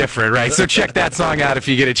little bit different, right? So check that song out if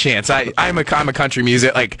you get a chance. I'm a country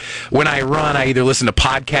music. Like when I run, I either listen to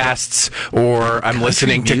podcasts or I'm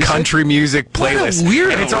listening to country music playlists. What a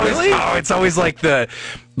weirdo, and it's always, really? it's always like the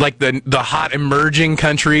hot emerging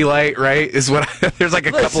country light, right? Is what there's like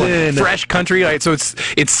a couple of fresh country light. So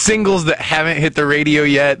it's singles that haven't hit the radio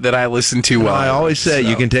yet that I listen to. I always say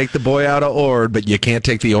you can take the boy out of Ord, but you can't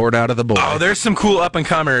take the Ord out of the boy. Oh, there's some cool up and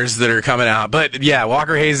comers that are coming out. But yeah,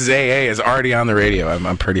 Walker Hayes' AA is already on the radio.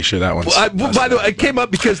 I'm pretty sure that one's. By the way, it came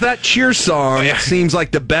up because that Cheers song seems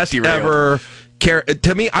like the best ever.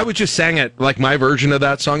 To me, I would just sang it like my version of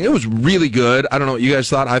that song. It was really good. I don't know what you guys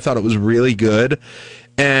thought. I thought it was really good.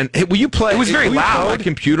 And hey, will you play? It was very loud. Pull my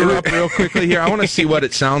computer up real quickly here. I want to see what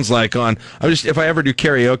it sounds like on. If I ever do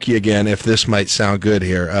karaoke again, if this might sound good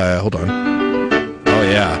here. Hold on. Oh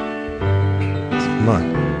yeah. Come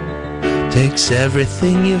on. Takes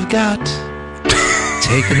everything you've got.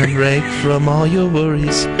 Taking a break from all your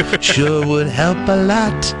worries sure would help a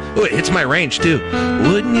lot. Oh, it hits my range too.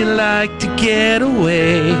 Wouldn't you like to get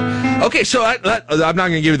away? Okay, so I'm not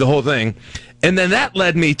going to give you the whole thing. And then that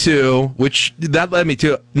led me to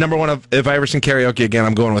number one. If I ever sing karaoke again,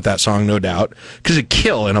 I'm going with that song, no doubt, because it'd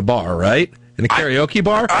kill in a bar, right? In a karaoke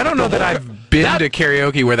bar. I don't know that I've been to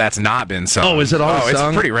karaoke where that's not been sung. Oh, is it all sung?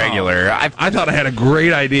 It's pretty regular. I thought I had a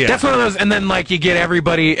great idea. That's one of those, and then like you get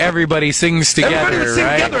everybody sings together. Everybody would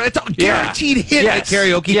sing together. It's a guaranteed hit at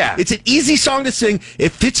karaoke. Yeah. It's an easy song to sing.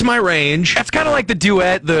 It fits my range. That's kind of like the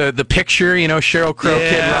duet, the picture, Sheryl Crow,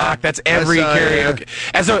 Kid Rock. That's every karaoke.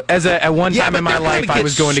 At one time in my life, I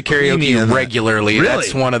was going to karaoke regularly. Really?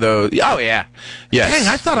 That's one of those. Oh yeah. Yes. Dang,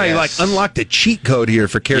 I thought I unlocked a cheat code here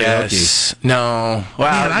for karaoke. Yes. No.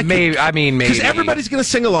 Well, maybe. Because everybody's going to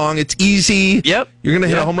sing along. It's easy. Yep. You're going to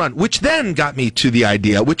hit a home run. Which then got me to the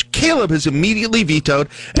idea, which Caleb has immediately vetoed,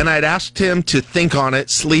 and I'd asked him to think on it,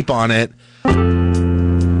 sleep on it.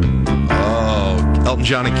 Oh, Elton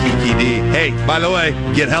John and Kiki D. Hey, by the way,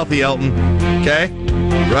 get healthy, Elton. Okay?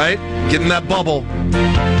 Right? Get in that bubble.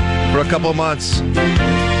 for a couple of months.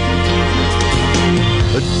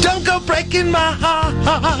 Don't go breaking my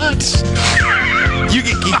heart. You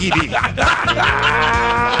get geeky.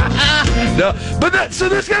 No, but so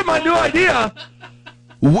this is my new idea.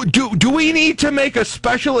 Do we need to make a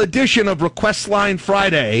special edition of Request Line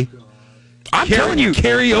Friday? I'm telling you,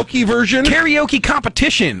 karaoke version, karaoke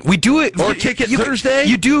competition. We do it or Ticket Thursday.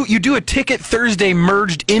 You do a Ticket Thursday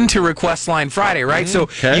merged into Request Line Friday, right? So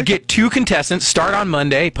you get 2 contestants. Start on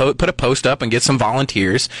Monday, put a post up and get some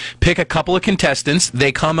volunteers. Pick a couple of contestants.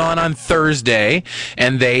 They come on Thursday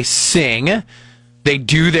and they sing. They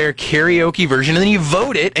do their karaoke version, and then you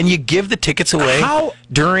vote it, and you give the tickets away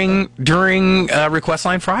during Request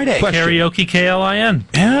Line Friday. Karaoke KLIN.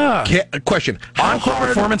 Yeah. Question. Encore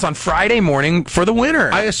performance on Friday morning for the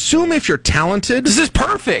winner. I assume if you're talented... This is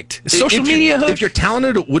perfect. Social media hook. If you're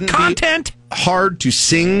talented, it wouldn't be hard to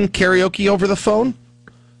sing karaoke over the phone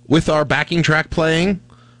with our backing track playing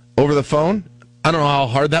over the phone. I don't know how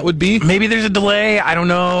hard that would be. Maybe there's a delay. I don't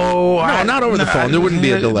know. No, not over the phone. There wouldn't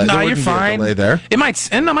be a delay. No, you're fine. Be a delay there. It might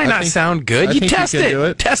not sound good. You test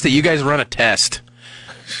it. Test it. You guys run a test.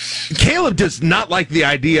 Caleb does not like the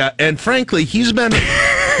idea, and frankly, he's been...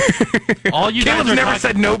 Caleb's never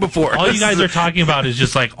said no before. All you guys are talking about is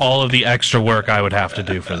just like all of the extra work I would have to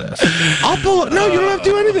do for this. I'll pull it. No, you don't have to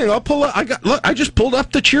do anything. I'll pull it. I just pulled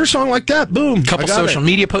up the cheer song like that. Boom. Couple social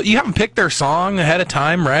media posts. You haven't picked their song ahead of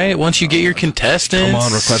time, right? Once you get your contestants. Come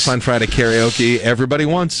on, Request Line Friday karaoke. Everybody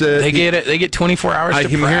wants it. They get it. They get 24 hours to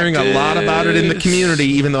practice. I'm hearing a lot about it in the community,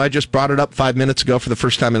 even though I just brought it up 5 minutes ago for the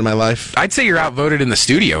first time in my life. I'd say you're outvoted in the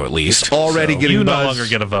studio at least. It's already getting you buzz no longer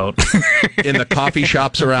get a vote in the coffee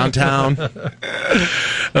shops around town.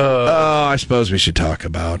 I suppose we should talk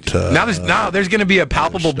about now. There's going to be a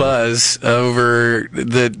palpable buzz over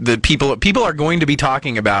the people. People are going to be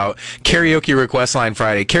talking about karaoke Request Line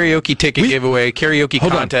Friday, karaoke ticket giveaway, karaoke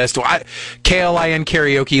contest, KLIN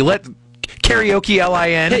karaoke. Let karaoke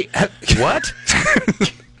LIN. Hey, what?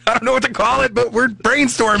 I don't know what to call it, but we're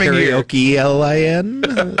brainstorming karaoke LIN.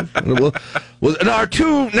 Our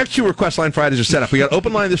next two Request Line Fridays are set up. We got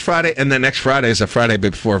open line this Friday, and then next Friday is a Friday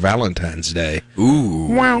before Valentine's Day. Ooh.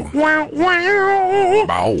 Wow, wow, wow.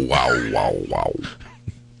 Wow, wow, wow, wow.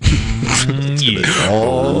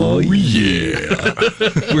 Oh, yeah. We're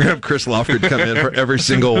going to have Chris Lofgren come in for every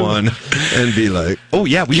single one and be like, oh,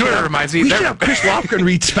 yeah. We should have Chris Lofgren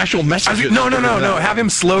read special messages. No. Have him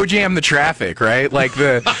slow jam the traffic, right? Like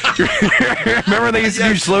remember they used to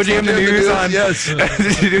do slow jam the news on? Yes.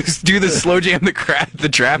 Do the slow jam the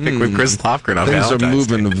traffic with Chris Lofgren on Things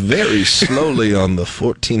Valentine's are moving very slowly on the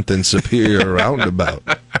 14th and Superior roundabout.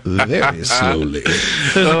 Very slowly.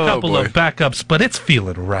 There's a couple of backups, but it's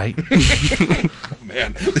feeling right.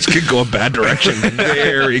 Man, this could go a bad direction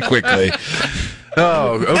very quickly.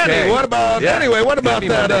 Oh, okay. What about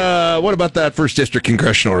that? What about that first district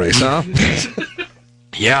congressional race? Huh?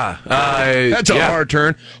 Yeah, that's a hard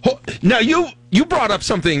turn. Now you brought up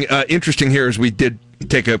something interesting here as we did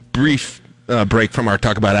take a brief break from our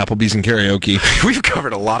talk about Applebee's and karaoke. We've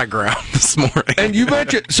covered a lot of ground this morning. And you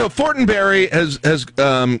mentioned, so Fortenberry has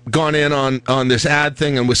gone in on this ad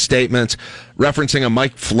thing and with statements referencing a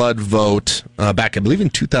Mike Flood vote back, I believe, in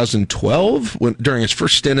 2012 during his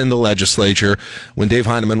first stint in the legislature when Dave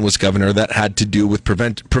Heineman was governor, that had to do with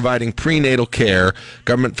providing prenatal care,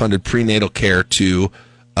 government-funded prenatal care to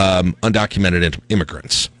undocumented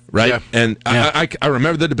immigrants. Right, yeah. And yeah. I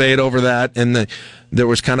remember the debate over that, and there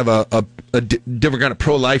was kind of a different kind of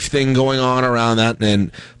pro-life thing going on around that,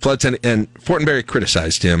 and Fortenberry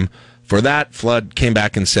criticized him for that. Flood came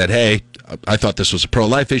back and said, "Hey, I thought this was a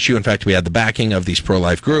pro-life issue. In fact, we had the backing of these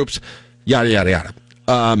pro-life groups." Yada yada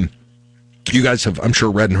yada. You guys have, I'm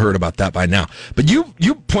sure, read and heard about that by now. But you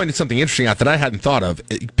pointed something interesting out that I hadn't thought of,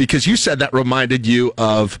 because you said that reminded you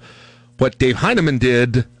of what Dave Heineman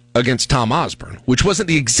did against Tom Osborne, which wasn't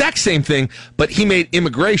the exact same thing, but he made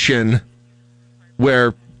immigration,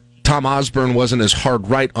 where Tom Osborne wasn't as hard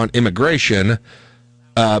right on immigration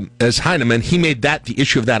as Heineman. He made that the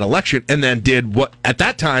issue of that election, and then did what at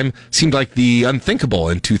that time seemed like the unthinkable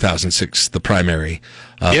in 2006, the primary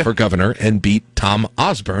for governor, and beat Tom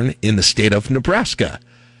Osborne in the state of Nebraska.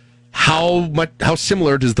 How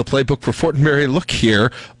similar does the playbook for Fortenberry look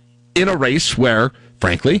here in a race where,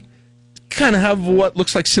 frankly, kind of have what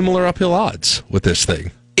looks like similar uphill odds with this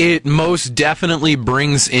thing? It most definitely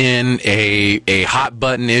brings in a hot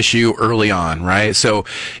button issue early on, right? So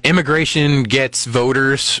immigration gets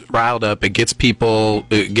voters riled up. It gets people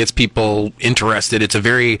interested. It's a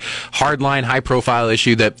very hardline, high profile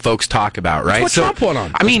issue that folks talk about, right? That's what Trump went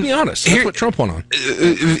on. Let's be honest. That's what Trump went on.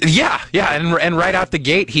 Yeah. And right out the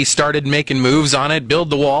gate, he started making moves on it. Build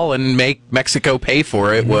the wall and make Mexico pay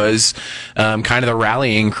for it was kind of the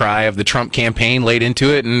rallying cry of the Trump campaign laid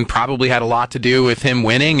into it, and probably had a lot to do with him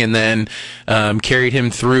winning, and then carried him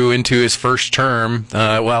through into his first term,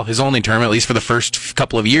 his only term, at least for the first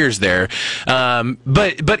couple of years there.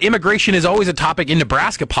 But immigration is always a topic in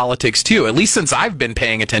Nebraska politics too, at least since I've been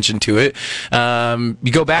paying attention to it.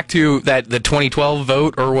 You go back to the 2012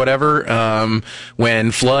 vote or whatever,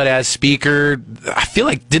 when Flood as speaker, I feel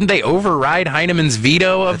like, didn't they override Heineman's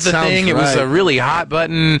veto of the thing? It was a really hot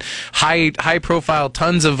button, high profile,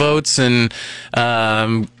 tons of votes, and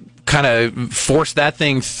kind of forced that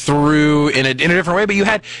thing through in a different way. But you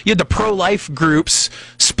had the pro-life groups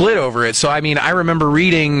split over it. So I mean, I remember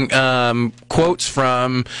reading quotes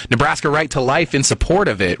from Nebraska Right to Life in support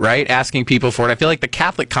of it, right? Asking people for it. I feel like the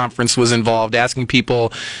Catholic Conference was involved, asking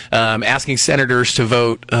people, asking senators to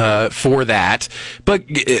vote for that. But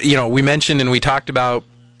we mentioned and we talked about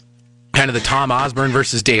kind of the Tom Osborne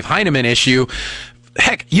versus Dave Heineman issue.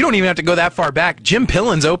 Heck, you don't even have to go that far back. Jim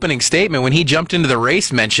Pillen's opening statement when he jumped into the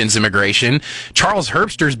race mentions immigration. Charles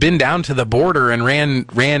Herbster's been down to the border and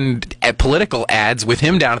ran political ads with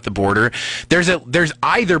him down at the border. There's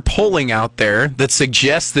either polling out there that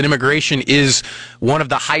suggests that immigration is one of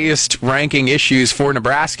the highest ranking issues for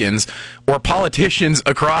Nebraskans, or politicians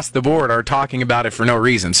across the board are talking about it for no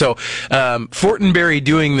reason. So Fortenberry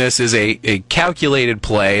doing this is a calculated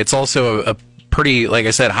play. It's also a pretty, like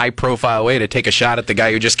I said, high-profile way to take a shot at the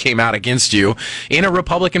guy who just came out against you in a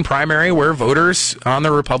Republican primary where voters on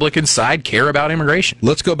the Republican side care about immigration.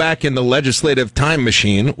 Let's go back in the legislative time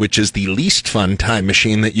machine, which is the least fun time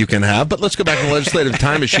machine that you can have. But let's go back in the legislative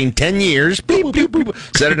time machine 10 years. Beep, beep, beep.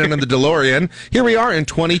 Set it into the DeLorean. Here we are in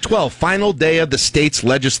 2012, final day of the state's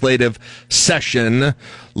legislative session.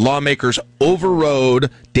 Lawmakers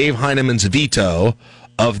overrode Dave Heineman's veto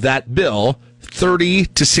of that bill,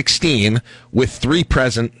 30-16, with 3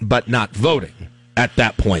 present but not voting at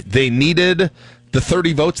that point. They needed the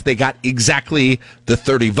 30 votes. They got exactly the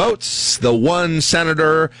 30 votes. The one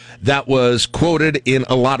senator that was quoted in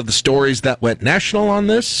a lot of the stories that went national on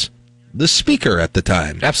this, the speaker at the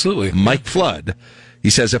time. Absolutely. Mike Flood. He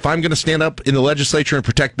says, if I'm going to stand up in the legislature and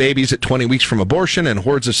protect babies at 20 weeks from abortion, and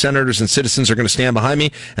hordes of senators and citizens are going to stand behind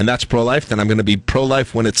me, and that's pro-life, then I'm going to be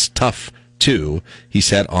pro-life when it's tough too, he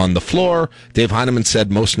said on the floor. Dave Heineman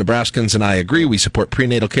said, most Nebraskans and I agree. We support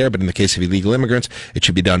prenatal care, but in the case of illegal immigrants, it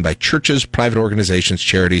should be done by churches, private organizations,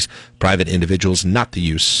 charities, private individuals, not the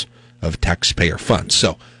use of taxpayer funds.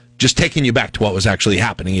 So just taking you back to what was actually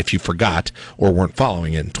happening if you forgot or weren't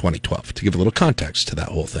following it in 2012, to give a little context to that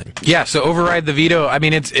whole thing. Yeah, so override the veto. I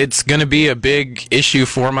mean, it's going to be a big issue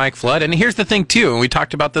for Mike Flood. And here's the thing, too, and we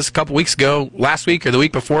talked about this a couple weeks ago, last week or the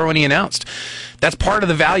week before when he announced. That's part of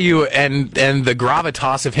the value and the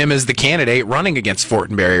gravitas of him as the candidate running against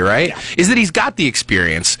Fortenberry, right? Yeah. Is that he's got the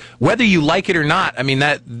experience, whether you like it or not. I mean,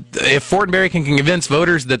 that if Fortenberry can convince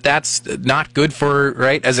voters that that's not good for,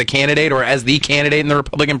 right, as a candidate or as the candidate in the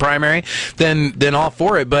Republican primary, then all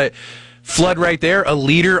for it. But Flood right there, a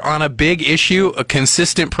leader on a big issue, a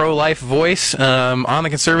consistent pro-life voice on the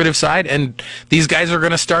conservative side, and these guys are going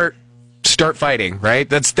to start fighting, right?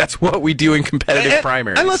 That's what we do in competitive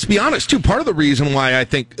primaries. And let's be honest, too, part of the reason why I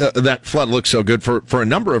think that Flood looks so good for a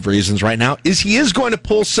number of reasons right now is he is going to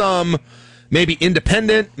pull some maybe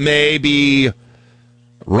independent, maybe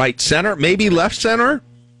right center, maybe left center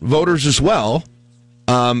voters as well,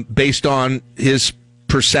 based on his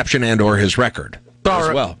perception and or his record.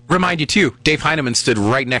 As well. Remind you, too, Dave Heineman stood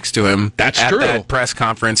right next to him at that press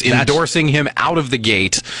conference, endorsing him out of the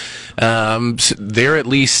gate. They're at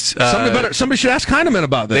least... somebody should ask Heineman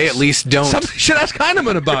about this. They at least don't... Somebody should ask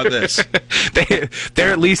Heineman about this.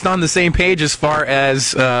 They're at least on the same page as far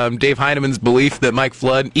as Dave Heineman's belief that Mike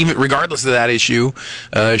Flood, even regardless of that issue,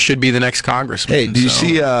 should be the next congressman. Hey, do you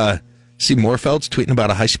see Moorfeld's tweeting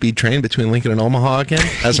about a high-speed train between Lincoln and Omaha again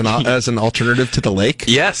as an alternative to the lake?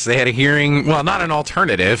 Yes, they had a hearing. Well, not an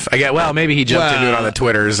alternative. Maybe he jumped into it on the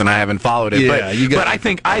Twitters, and I haven't followed it. Yeah, but I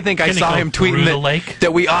think I saw him tweeting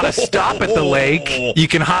that we ought to stop at the lake. You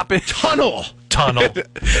can hop in tunnel.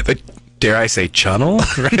 dare I say, channel?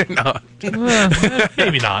 Right? No.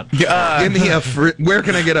 Maybe not. Give me where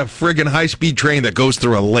can I get a friggin' high-speed train that goes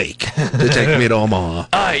through a lake to take me to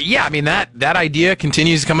Omaha? Yeah, I mean, that idea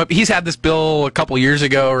continues to come up. He's had this bill a couple years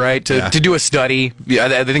ago, right, to do a study.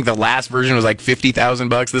 I think the last version was like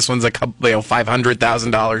 $50,000. This one's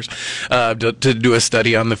 $500,000 to do a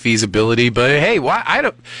study on the feasibility. But hey,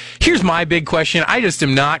 here's my big question. I just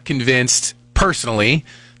am not convinced, personally,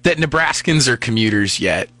 that Nebraskans are commuters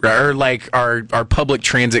yet, or like are public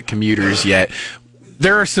transit commuters yet.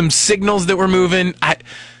 There are some signals that we're moving,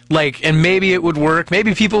 and maybe it would work.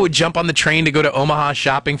 Maybe people would jump on the train to go to Omaha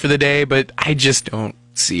shopping for the day, but I just don't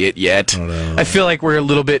see it yet. I feel like we're a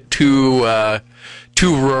little bit too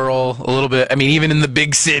rural, a little bit. I mean, even in the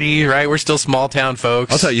big city, right? We're still small town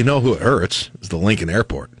folks. I'll tell you, who it hurts is the Lincoln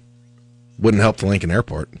Airport. Wouldn't help the Lincoln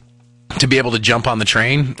Airport. To be able to jump on the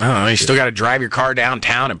train, I don't know. You still got to drive your car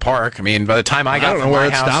downtown and park. I mean, by the time I don't know where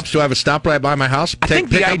it stops. Do I have a stop right by my house?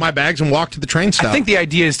 Pick up my bags and walk to the train stop. I think the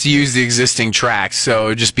idea is to use the existing tracks, so it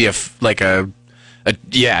would just be a train. I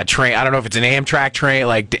don't know if it's an Amtrak train,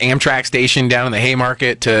 like the Amtrak station down in the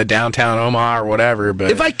Haymarket to downtown Omaha or whatever.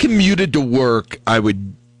 But if I commuted to work, I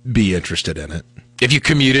would be interested in it. If you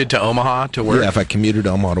commuted to Omaha to work, yeah. If I commuted to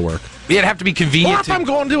Omaha to work, it'd have to be convenient. Or if I'm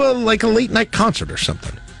going to a late night concert or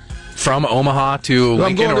something. From Omaha to Lincoln?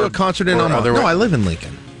 I'm going to a concert in Omaha. No, I live in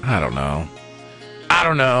Lincoln. I don't know.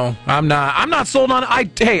 I'm not sold on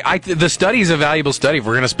it. The study's a valuable study. If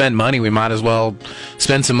we're going to spend money, we might as well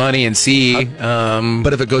spend some money and see.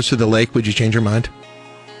 But if it goes to the lake, would you change your mind?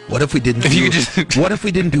 What if we didn't? What if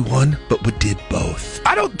we didn't do one, but we did both?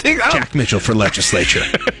 Jack Mitchell for legislature.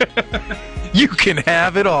 You can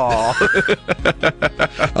have it all.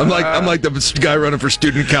 I'm like the guy running for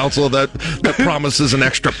student council that promises an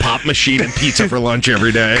extra pop machine and pizza for lunch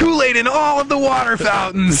every day. Kool-Aid in all of the water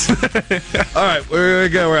fountains. All right,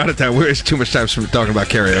 we're out of time. We're wasting too much time talking about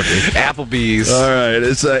karaoke. Applebee's. All right,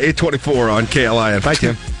 it's 8:24 on KLIN. Bye,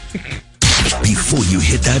 Tim. Before you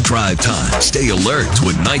hit that drive time, stay alert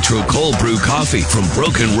with Nitro Cold Brew Coffee from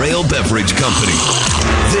Broken Rail Beverage Company.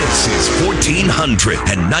 This is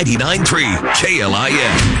 1499.3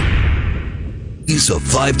 KLIN. He's a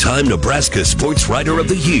 5-time Nebraska Sports Writer of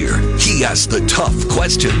the Year. He asks the tough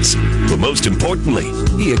questions. But most importantly,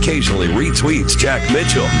 he occasionally retweets Jack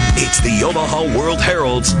Mitchell. It's the Omaha World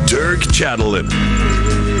Herald's Dirk Chatelain.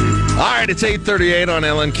 All right, it's 8:38 on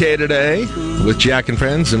LNK today with Jack and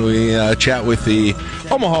Friends, and we chat with the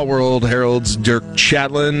Omaha World Herald's Dirk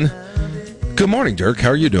Chatelain. Good morning, Dirk. How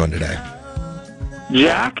are you doing today?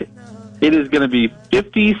 Jack, it is going to be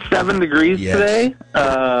 57 degrees today.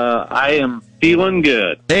 I am feeling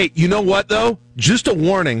good. Hey, you know what, though? Just a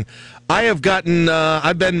warning. I have gotten,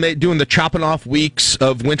 I've been doing the chopping off weeks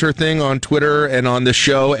of winter thing on Twitter and on this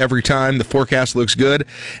show every time the forecast looks good.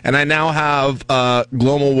 And I now have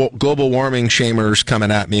global warming shamers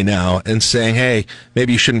coming at me now and saying, hey,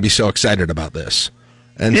 maybe you shouldn't be so excited about this.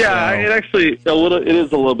 And it is a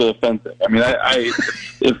little bit offensive. I mean,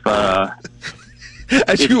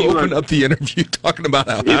 as you open up the interview talking about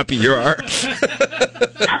how happy you are.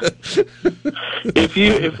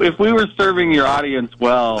 If we were serving your audience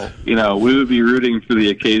well, we would be rooting for the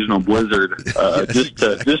occasional blizzard, just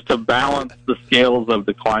to balance the scales of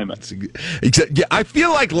the climate. Yeah, I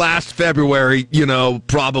feel like last February,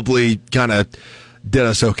 probably kind of did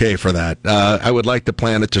us okay for that. I would like the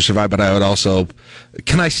planet to survive, but I would also.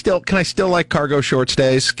 Can I still like cargo shorts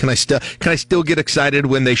days? Can I still get excited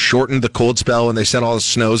when they shortened the cold spell and they said all the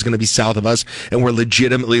snow is going to be south of us and we're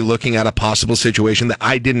legitimately looking at a possible situation that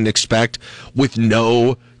I didn't expect with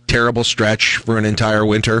no terrible stretch for an entire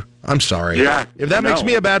winter? I'm sorry. Yeah, if that makes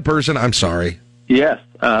me a bad person, I'm sorry. Yes,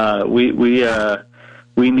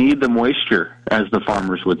 we need the moisture, as the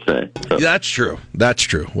farmers would say. So. That's true.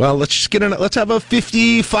 Well, let's have a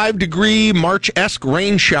 55-degree March-esque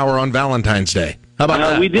rain shower on Valentine's Day. How about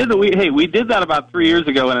that? We did that about 3 years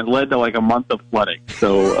ago, and it led to like a month of flooding.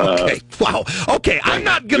 So okay, wow. Okay, I'm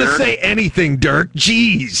not going to say anything, Dirk.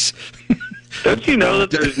 Jeez. Don't you know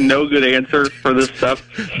that there's no good answer for this stuff?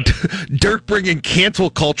 Dirk bringing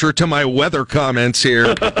cancel culture to my weather comments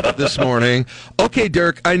here this morning. Okay,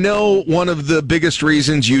 Dirk, I know one of the biggest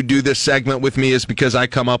reasons you do this segment with me is because I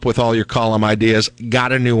come up with all your column ideas.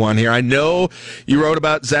 Got a new one here. I know you wrote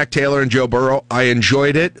about Zach Taylor and Joe Burrow. I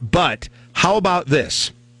enjoyed it, but how about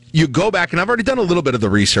this? You go back, and I've already done a little bit of the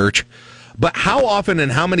research, but how often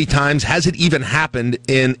and how many times has it even happened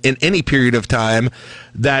in any period of time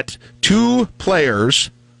that two players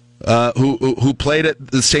who played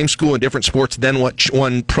at the same school in different sports then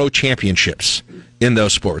won pro championships in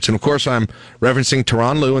those sports? And, of course, I'm referencing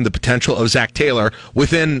Tyronn Lue and the potential of Zach Taylor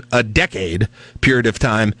within a decade period of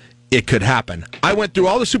time it could happen. I went through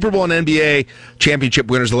all the Super Bowl and NBA championship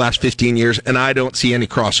winners the last 15 years, and I don't see any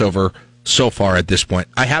crossover so far at this point.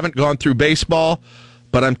 I haven't gone through baseball,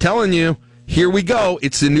 but I'm telling you, here we go.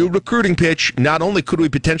 It's the new recruiting pitch. Not only could we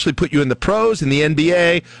potentially put you in the pros, in the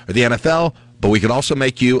NBA or the NFL, but we could also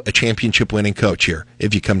make you a championship-winning coach here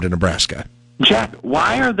if you come to Nebraska. Jack,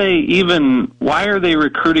 why are they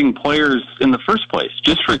recruiting players in the first place?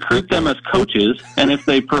 Just recruit them as coaches, and if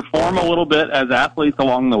they perform a little bit as athletes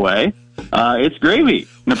along the way, it's gravy.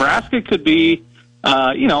 Nebraska could be,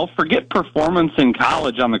 forget performance in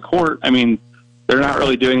college on the court. I mean, they're not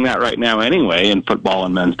really doing that right now anyway in football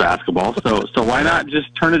and men's basketball. So why not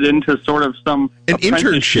just turn it into sort of an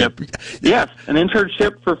internship? Yes, an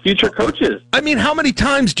internship for future coaches. I mean, how many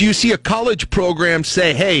times do you see a college program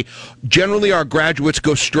say, hey, generally our graduates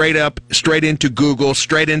go straight into Google,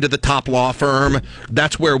 straight into the top law firm.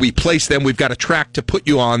 That's where we place them. We've got a track to put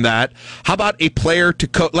you on that. How about a player to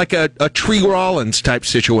coach, like a Tree Rollins type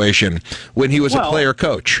situation when he was a player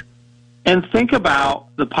coach? And think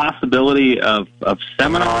about the possibility of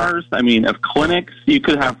seminars, of clinics. You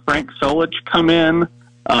could have Frank Solich come in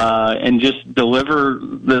and just deliver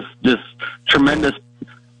this tremendous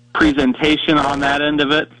presentation on that end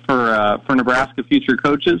of it for Nebraska future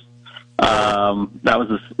coaches. That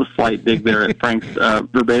was a slight dig there at Frank's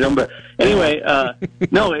verbatim, but anyway,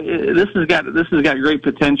 this has got great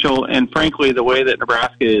potential, and frankly, the way that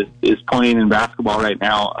Nebraska is playing in basketball right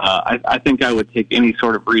now, I think I would take any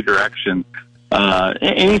sort of redirection.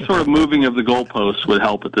 Any sort of moving of the goalposts would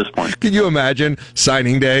help at this point. Can you imagine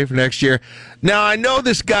signing day for next year? Now, I know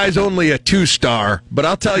this guy's only a 2-star, but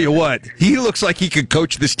I'll tell you what, he looks like he could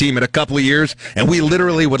coach this team in a couple of years, and we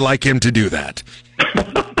literally would like him to do that.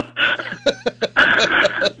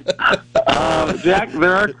 Jack,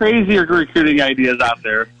 there are crazier recruiting ideas out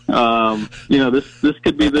there. This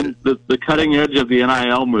could be the cutting edge of the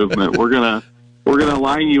NIL movement. We're gonna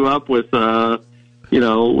line you up with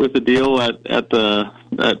with a deal at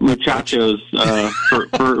Muchachos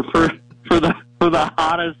for the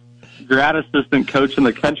hottest grad assistant coach in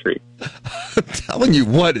the country. I'm telling you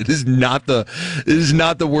what, it is not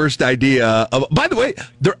the worst idea. By the way,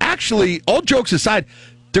 they're actually, all jokes aside,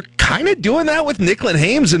 they're kind of doing that with Nicklin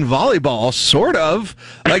Hames in volleyball, sort of.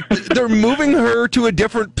 Like, they're moving her to a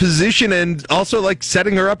different position and also, like,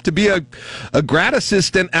 setting her up to be a grad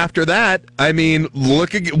assistant after that. I mean,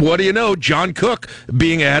 look at, what do you know, John Cook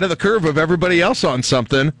being ahead of the curve of everybody else on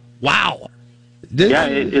something. Wow. It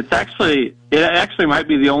actually might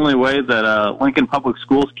be the only way that Lincoln Public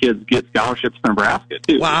Schools kids get scholarships to Nebraska,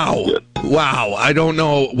 too. Wow. I don't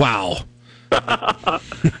know. Wow.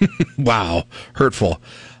 Wow, hurtful.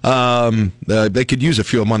 They could use a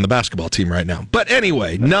few of them on the basketball team right now. But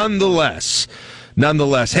anyway, nonetheless,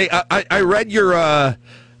 hey, I read your.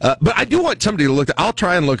 But I do want somebody to look. I'll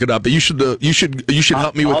try and look it up. But you should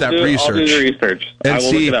help me with that research. I'll do the research. And I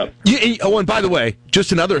will look it up. And by the way,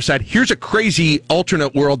 just another aside. Here's a crazy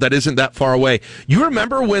alternate world that isn't that far away. You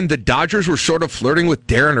remember when the Dodgers were sort of flirting with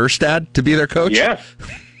Darren Erstad to be their coach? Yes.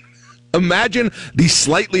 Imagine the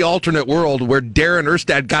slightly alternate world where Darren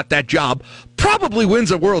Erstad got that job, probably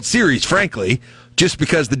wins a World Series, frankly, just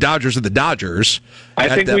because the Dodgers are the Dodgers. I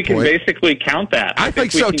think we can basically count that. I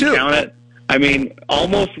think so, too. Count it. I mean,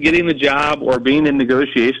 almost getting the job or being in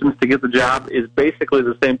negotiations to get the job is basically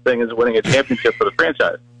the same thing as winning a championship for the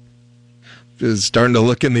franchise. Is starting to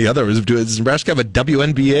look in the other. Does Nebraska have a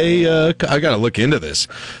WNBA? I got to look into this.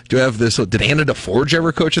 Do I have this? Did Anna DeForge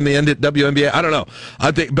ever coach in the WNBA? I don't know.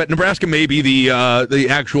 I think, but Nebraska may be the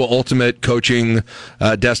actual ultimate coaching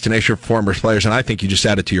destination for former players, and I think you just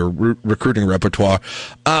added to your recruiting repertoire.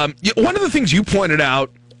 One of the things you pointed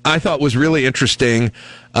out, I thought was really interesting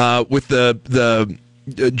with the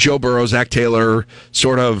Joe Burrow, Zach Taylor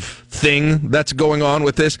sort of thing that's going on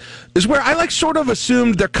with this is where I sort of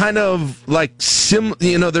assumed they're kind of like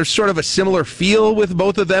there's sort of a similar feel with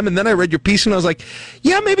both of them. And then I read your piece and I was like,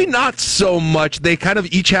 yeah, maybe not so much. They kind of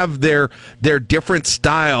each have their different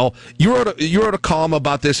style. You wrote a column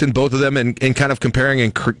about this in both of them and kind of comparing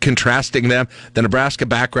and contrasting them, the Nebraska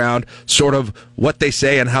background, sort of what they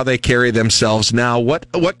say and how they carry themselves now.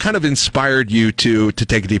 What kind of inspired you to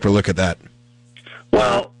take a deeper look at that?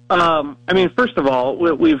 Well, first of all,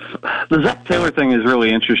 the Zach Taylor thing is really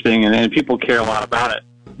interesting, and people care a lot about it.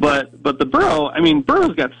 But the Burrow,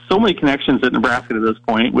 Burrow's got so many connections at Nebraska to this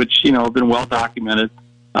point, which have been well documented.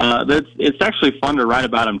 That it's actually fun to write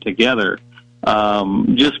about them together,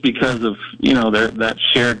 just because of that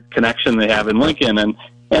shared connection they have in Lincoln. And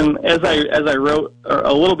as I wrote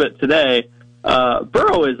a little bit today,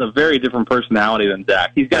 Burrow is a very different personality than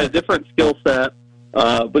Zach. He's got a different skill set.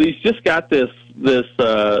 But he's just got this this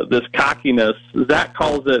cockiness. Zach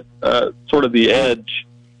calls it sort of the edge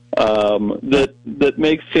that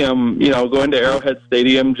makes him, go into Arrowhead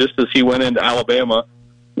Stadium just as he went into Alabama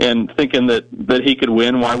and thinking that he could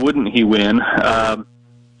win. Why wouldn't he win?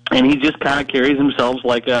 And he just kind of carries himself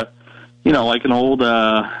like an old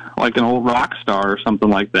rock star or something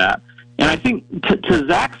like that. And I think to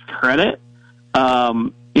Zach's credit,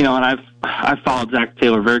 and I've followed Zach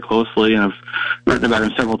Taylor very closely, and I've written about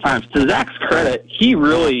him several times. To Zach's credit, he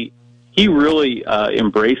really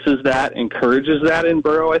embraces that, encourages that in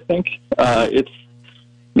Burrow. I think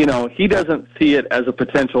he doesn't see it as a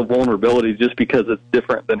potential vulnerability just because it's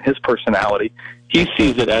different than his personality. He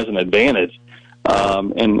sees it as an advantage,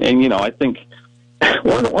 and I think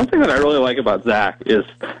one thing that I really like about Zach is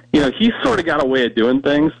he's sort of got a way of doing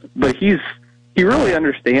things, but he really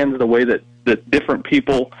understands the way that different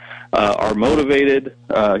people are motivated,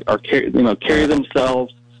 carry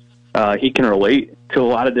themselves. He can relate to a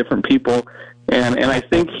lot of different people, and I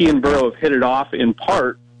think he and Burrow have hit it off in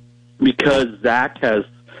part because Zach has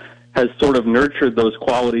sort of nurtured those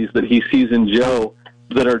qualities that he sees in Joe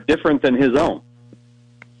that are different than his own.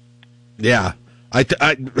 Yeah.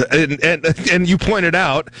 And you pointed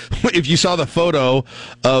out, if you saw the photo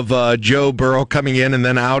of Joe Burrow coming in and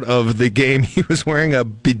then out of the game, he was wearing a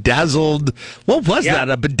bedazzled, what was that,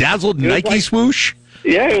 a bedazzled Nike swoosh?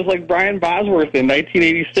 Yeah, it was like Brian Bosworth in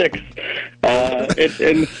 1986.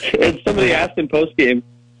 And somebody asked him postgame,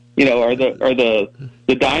 are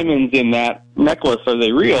the diamonds in that necklace, are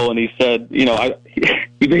they real? And he said,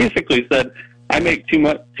 he basically said, I make too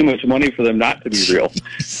much money for them not to be real,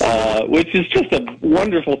 which is just a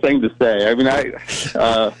wonderful thing to say. I mean,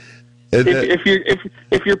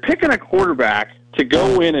 if you're picking a quarterback to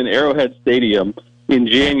go in Arrowhead Stadium in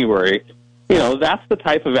January, that's the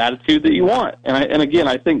type of attitude that you want. And again,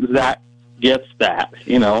 I think Zach gets that.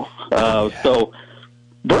 So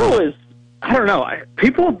Burrow is, I don't know.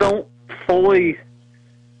 People don't fully,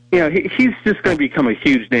 he's just going to become a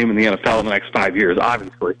huge name in the NFL in the next 5 years,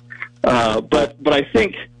 obviously. But I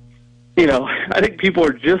think, I think people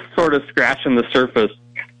are just sort of scratching the surface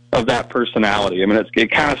of that personality. I mean,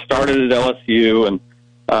 it kind of started at LSU, and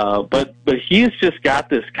but he's just got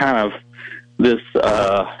this kind of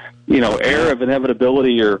air of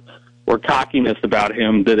inevitability or cockiness about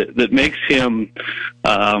him that makes him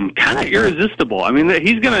kind of irresistible. I mean,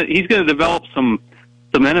 he's gonna develop some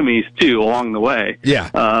enemies too along the way. Yeah.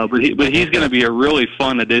 But he's going to be a really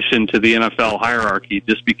fun addition to the NFL hierarchy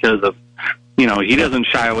just because of, he doesn't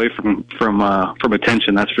shy away from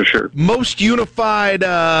attention. That's for sure. Most unified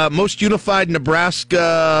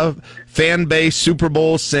Nebraska fan base Super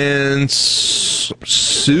Bowl since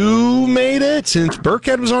Sue made it, since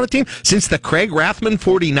Burkhead was on the team, since the Craig Rathman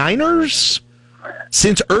 49ers,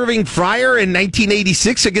 since Irving Fryer in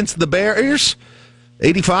 1986 against the Bears,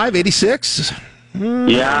 85, 86.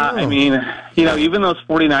 Yeah, I mean, even those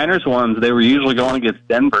 49ers ones, they were usually going against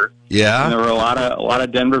Denver. Yeah. And there were a lot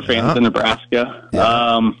of Denver fans in Nebraska.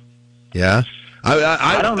 Yeah.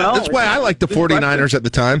 I don't know. That's why I liked the 49ers at the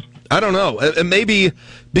time. I don't know. Maybe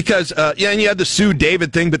because and you had the Sue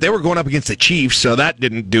David thing, but they were going up against the Chiefs, so that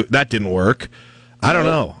didn't work. I don't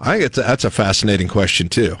know. I think that's a fascinating question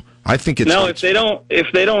too. I think it's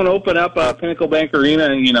if they don't open up Pinnacle Bank Arena,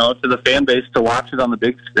 to the fan base to watch it on the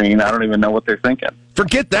big screen, I don't even know what they're thinking.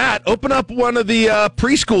 Forget that. Open up one of the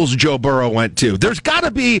preschools Joe Burrow went to. There's got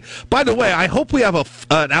to be. By the way, I hope we have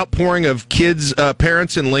an outpouring of kids,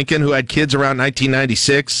 parents in Lincoln who had kids around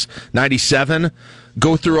 1996, 97.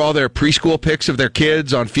 Go through all their preschool pics of their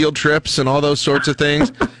kids on field trips and all those sorts of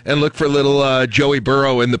things, and look for little Joey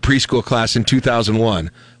Burrow in the preschool class in 2001.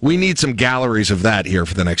 We need some galleries of that here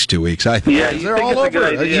for the next 2 weeks. I think they're all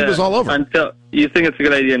over. He was all over. You think it's a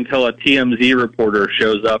good idea until a TMZ reporter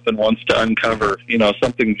shows up and wants to uncover,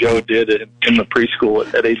 something Joe did in the preschool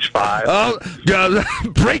at age 5. Oh,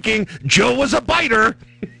 breaking! Joe was a biter.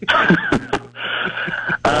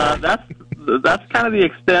 That's kind of the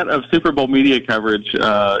extent of Super Bowl media coverage,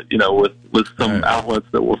 with some outlets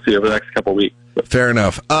that we'll see over the next couple of weeks. Fair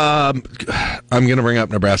enough. I'm going to bring up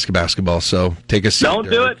Nebraska basketball, so take a seat. Don't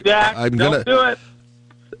do it, Jack. Don't do it.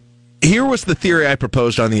 Here was the theory I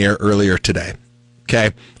proposed on the air earlier today.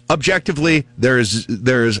 Okay, objectively, there's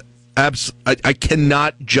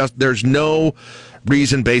no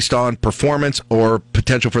reason based on performance or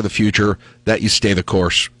potential for the future that you stay the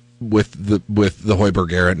course with the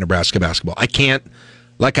Hoiberg era at Nebraska basketball.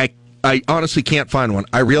 I honestly can't find one.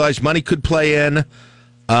 I realize money could play in,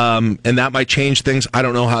 and that might change things. I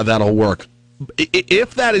don't know how that'll work.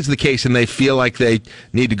 If that is the case and they feel like they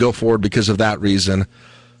need to go forward because of that reason,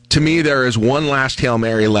 to me there is one last Hail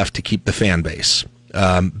Mary left to keep the fan base.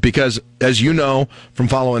 Because, as you know from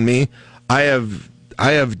following me, I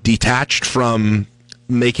have detached from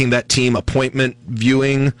making that team appointment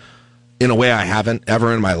viewing in a way I haven't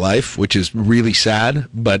ever in my life, which is really sad,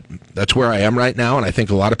 but that's where I am right now, and I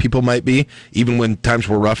think a lot of people might be, even when times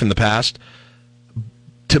were rough in the past.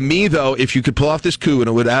 To me, though, if you could pull off this coup, and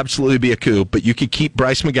it would absolutely be a coup, but you could keep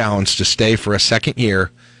Bryce McGowens to stay for a second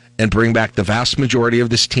year and bring back the vast majority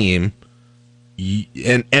of this team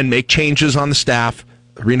and make changes on the staff,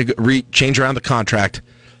 change around the contract,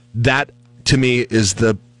 that, to me, is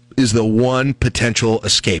the one potential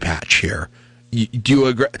escape hatch here. Do you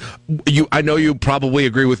agree? I know you probably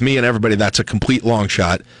agree with me and everybody that's a complete long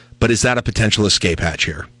shot, but is that a potential escape hatch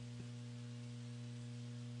here?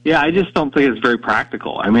 Yeah, I just don't think it's very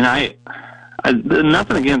practical. I mean, I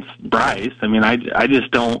nothing against Bryce. I mean, I just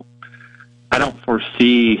don't. I don't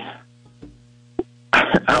foresee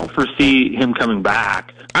him coming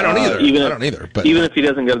back. I don't either. Even if he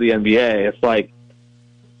doesn't go to the NBA, it's like,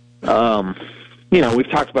 we've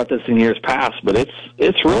talked about this in years past, but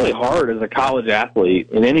it's really hard as a college athlete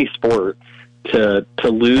in any sport to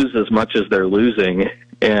lose as much as they're losing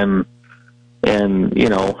and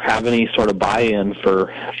have any sort of buy-in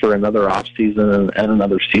for another off season and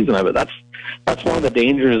another season of it. That's one of the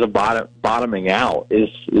dangers of bottoming out is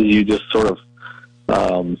you just sort of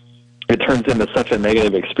it turns into such a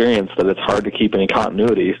negative experience that it's hard to keep any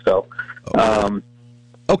continuity. So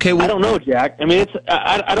okay, well, I don't know, Jack. I mean,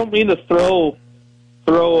 I don't mean to throw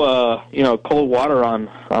cold water on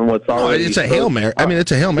what's already. It's a Hail Mary. I mean,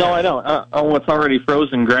 it's a Hail Mary. No, I don't. On what's already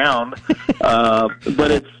frozen ground.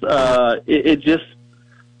 But it just.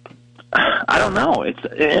 I don't know.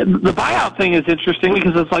 The buyout thing is interesting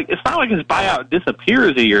because it's not like his buyout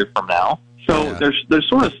disappears a year from now. So they're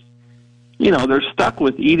sort of, they're stuck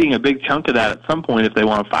with eating a big chunk of that at some point if they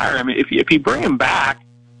want to fire him. If you bring him back,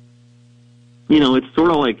 it's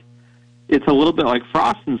sort of like. It's a little bit like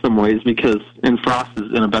Frost in some ways and Frost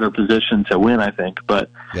is in a better position to win, I think. But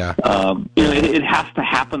it has to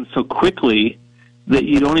happen so quickly that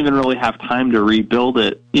you don't even really have time to rebuild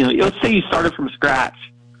it. Let's say you started from scratch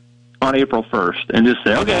on April 1st and just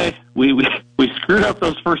say, okay, we screwed up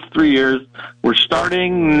those first 3 years. We're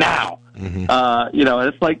starting now. Mm-hmm.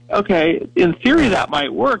 It's like, okay, in theory that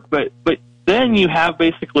might work, but then you have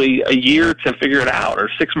basically a year to figure it out or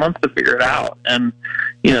 6 months to figure it out. And,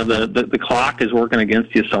 the clock is working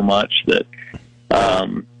against you so much that I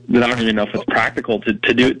don't even know if it's practical to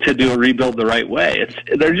do a rebuild the right way.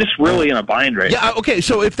 They're just really in a bind right now. Yeah, okay,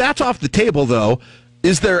 so if that's off the table, though,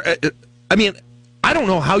 is there... I don't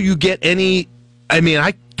know how you get any...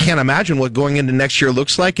 I can't imagine what going into next year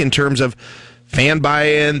looks like in terms of fan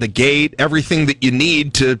buy-in, the gate, everything that you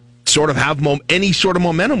need to sort of have any sort of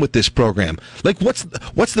momentum with this program. Like, what's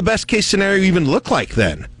the best case scenario even look like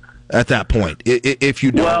then at that point if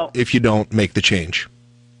you don't make the change?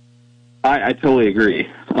 I totally agree.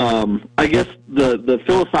 I guess the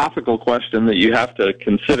philosophical question that you have to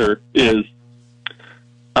consider is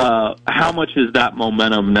how much is that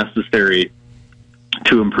momentum necessary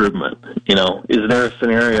to improvement? Is there a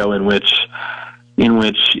scenario in which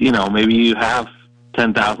maybe you have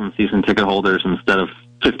 10,000 season ticket holders instead of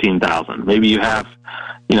 15,000. Maybe you have,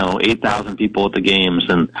 8,000 people at the games,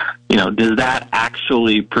 and does that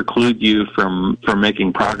actually preclude you from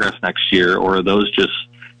making progress next year, or is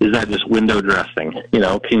that just window dressing?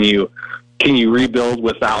 Can you rebuild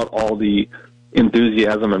without all the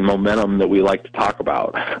enthusiasm and momentum that we like to talk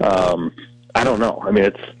about? I don't know.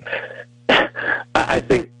 I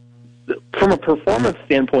think from a performance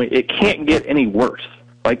standpoint, it can't get any worse.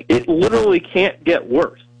 Like, it literally can't get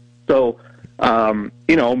worse. So,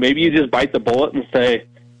 maybe you just bite the bullet and say,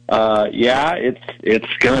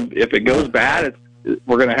 it's gonna, if it goes bad,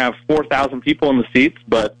 we're gonna have 4,000 people in the seats,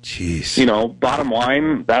 but, bottom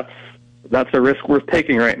line, that's a risk worth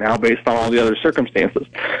taking right now based on all the other circumstances.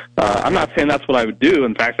 I'm not saying that's what I would do.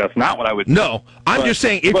 In fact, that's not what I would do. No, I'm just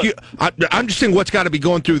saying I'm just saying what's got to be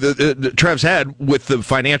going through the Trev's head with the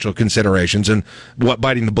financial considerations and what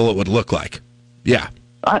biting the bullet would look like. Yeah.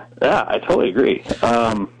 I totally agree.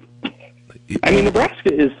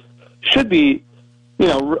 Nebraska should be,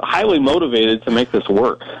 highly motivated to make this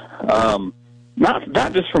work.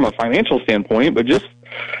 Not just from a financial standpoint, but just,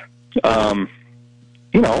 Fred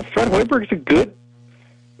Hoiberg's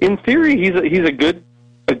in theory, he's a good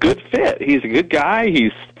fit. He's a good guy.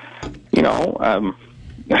 He's,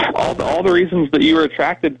 all the reasons that you were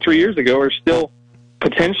attracted 3 years ago are still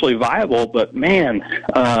potentially viable, but man,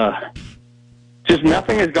 just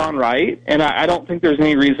nothing has gone right, and I don't think there's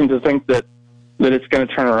any reason to think that it's going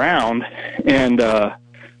to turn around. And the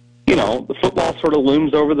football sort of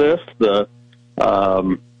looms over this. The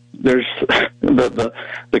there's the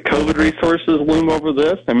COVID resources loom over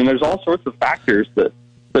this. I mean, there's all sorts of factors that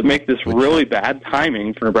make this really bad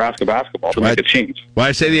timing for Nebraska basketball to make a change. Why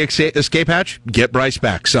I say the escape hatch? Get Bryce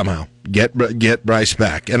back somehow. Get Bryce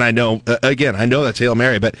back. And I know, again, that's Hail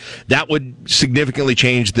Mary, but that would significantly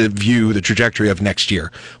change the trajectory of next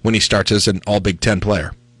year when he starts as an all Big Ten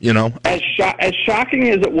player. You know, as shocking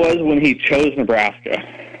as it was when he chose Nebraska,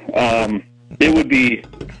 it would be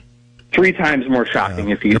 3 times more shocking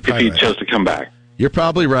if he chose to come back. You're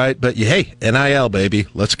probably right, but hey, NIL, baby,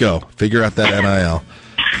 let's go figure out that NIL.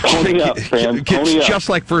 Pony up, fans. Pony up. Just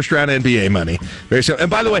like first-round NBA money. Very simple. And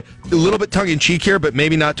by the way, a little bit tongue-in-cheek here, but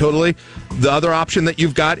maybe not totally. The other option that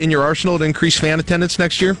you've got in your arsenal to increase fan attendance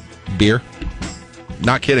next year? Beer.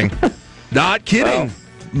 Not kidding. Not kidding.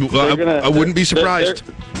 Well, I wouldn't be surprised.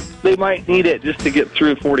 They might need it just to get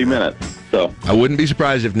through 40 minutes. So I wouldn't be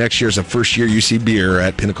surprised if next year's the first year you see beer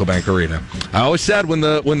at Pinnacle Bank Arena. I always said when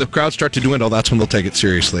the crowds start to dwindle, that's when they'll take it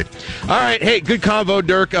seriously. All right, hey, good convo,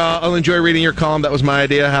 Dirk. I'll enjoy reading your column. That was my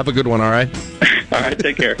idea. Have a good one, all right? All right,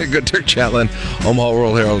 take care. Good, Dirk Chatelain, Omaha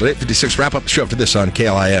World Herald, 8:56. Wrap up the show after this on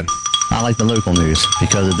KLIN. I like the local news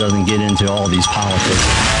because it doesn't get into all these politics.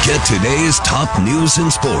 Get today's top news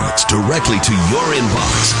and sports directly to your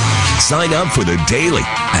inbox. Sign up for the Daily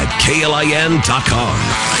at KLIN.com.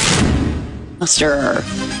 Sure.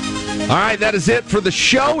 All right, that is it for the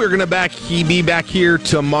show. We're going to be back here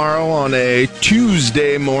tomorrow on a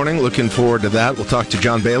Tuesday morning. Looking forward to that. We'll talk to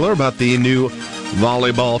John Baylor about the new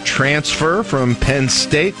volleyball transfer from Penn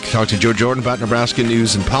State. Talk to Joe Jordan about Nebraska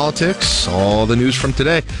news and politics. All the news from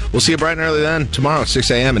today. We'll see you bright and early then tomorrow at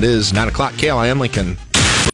 6 a.m. It is 9 o'clock. KLIN Lincoln.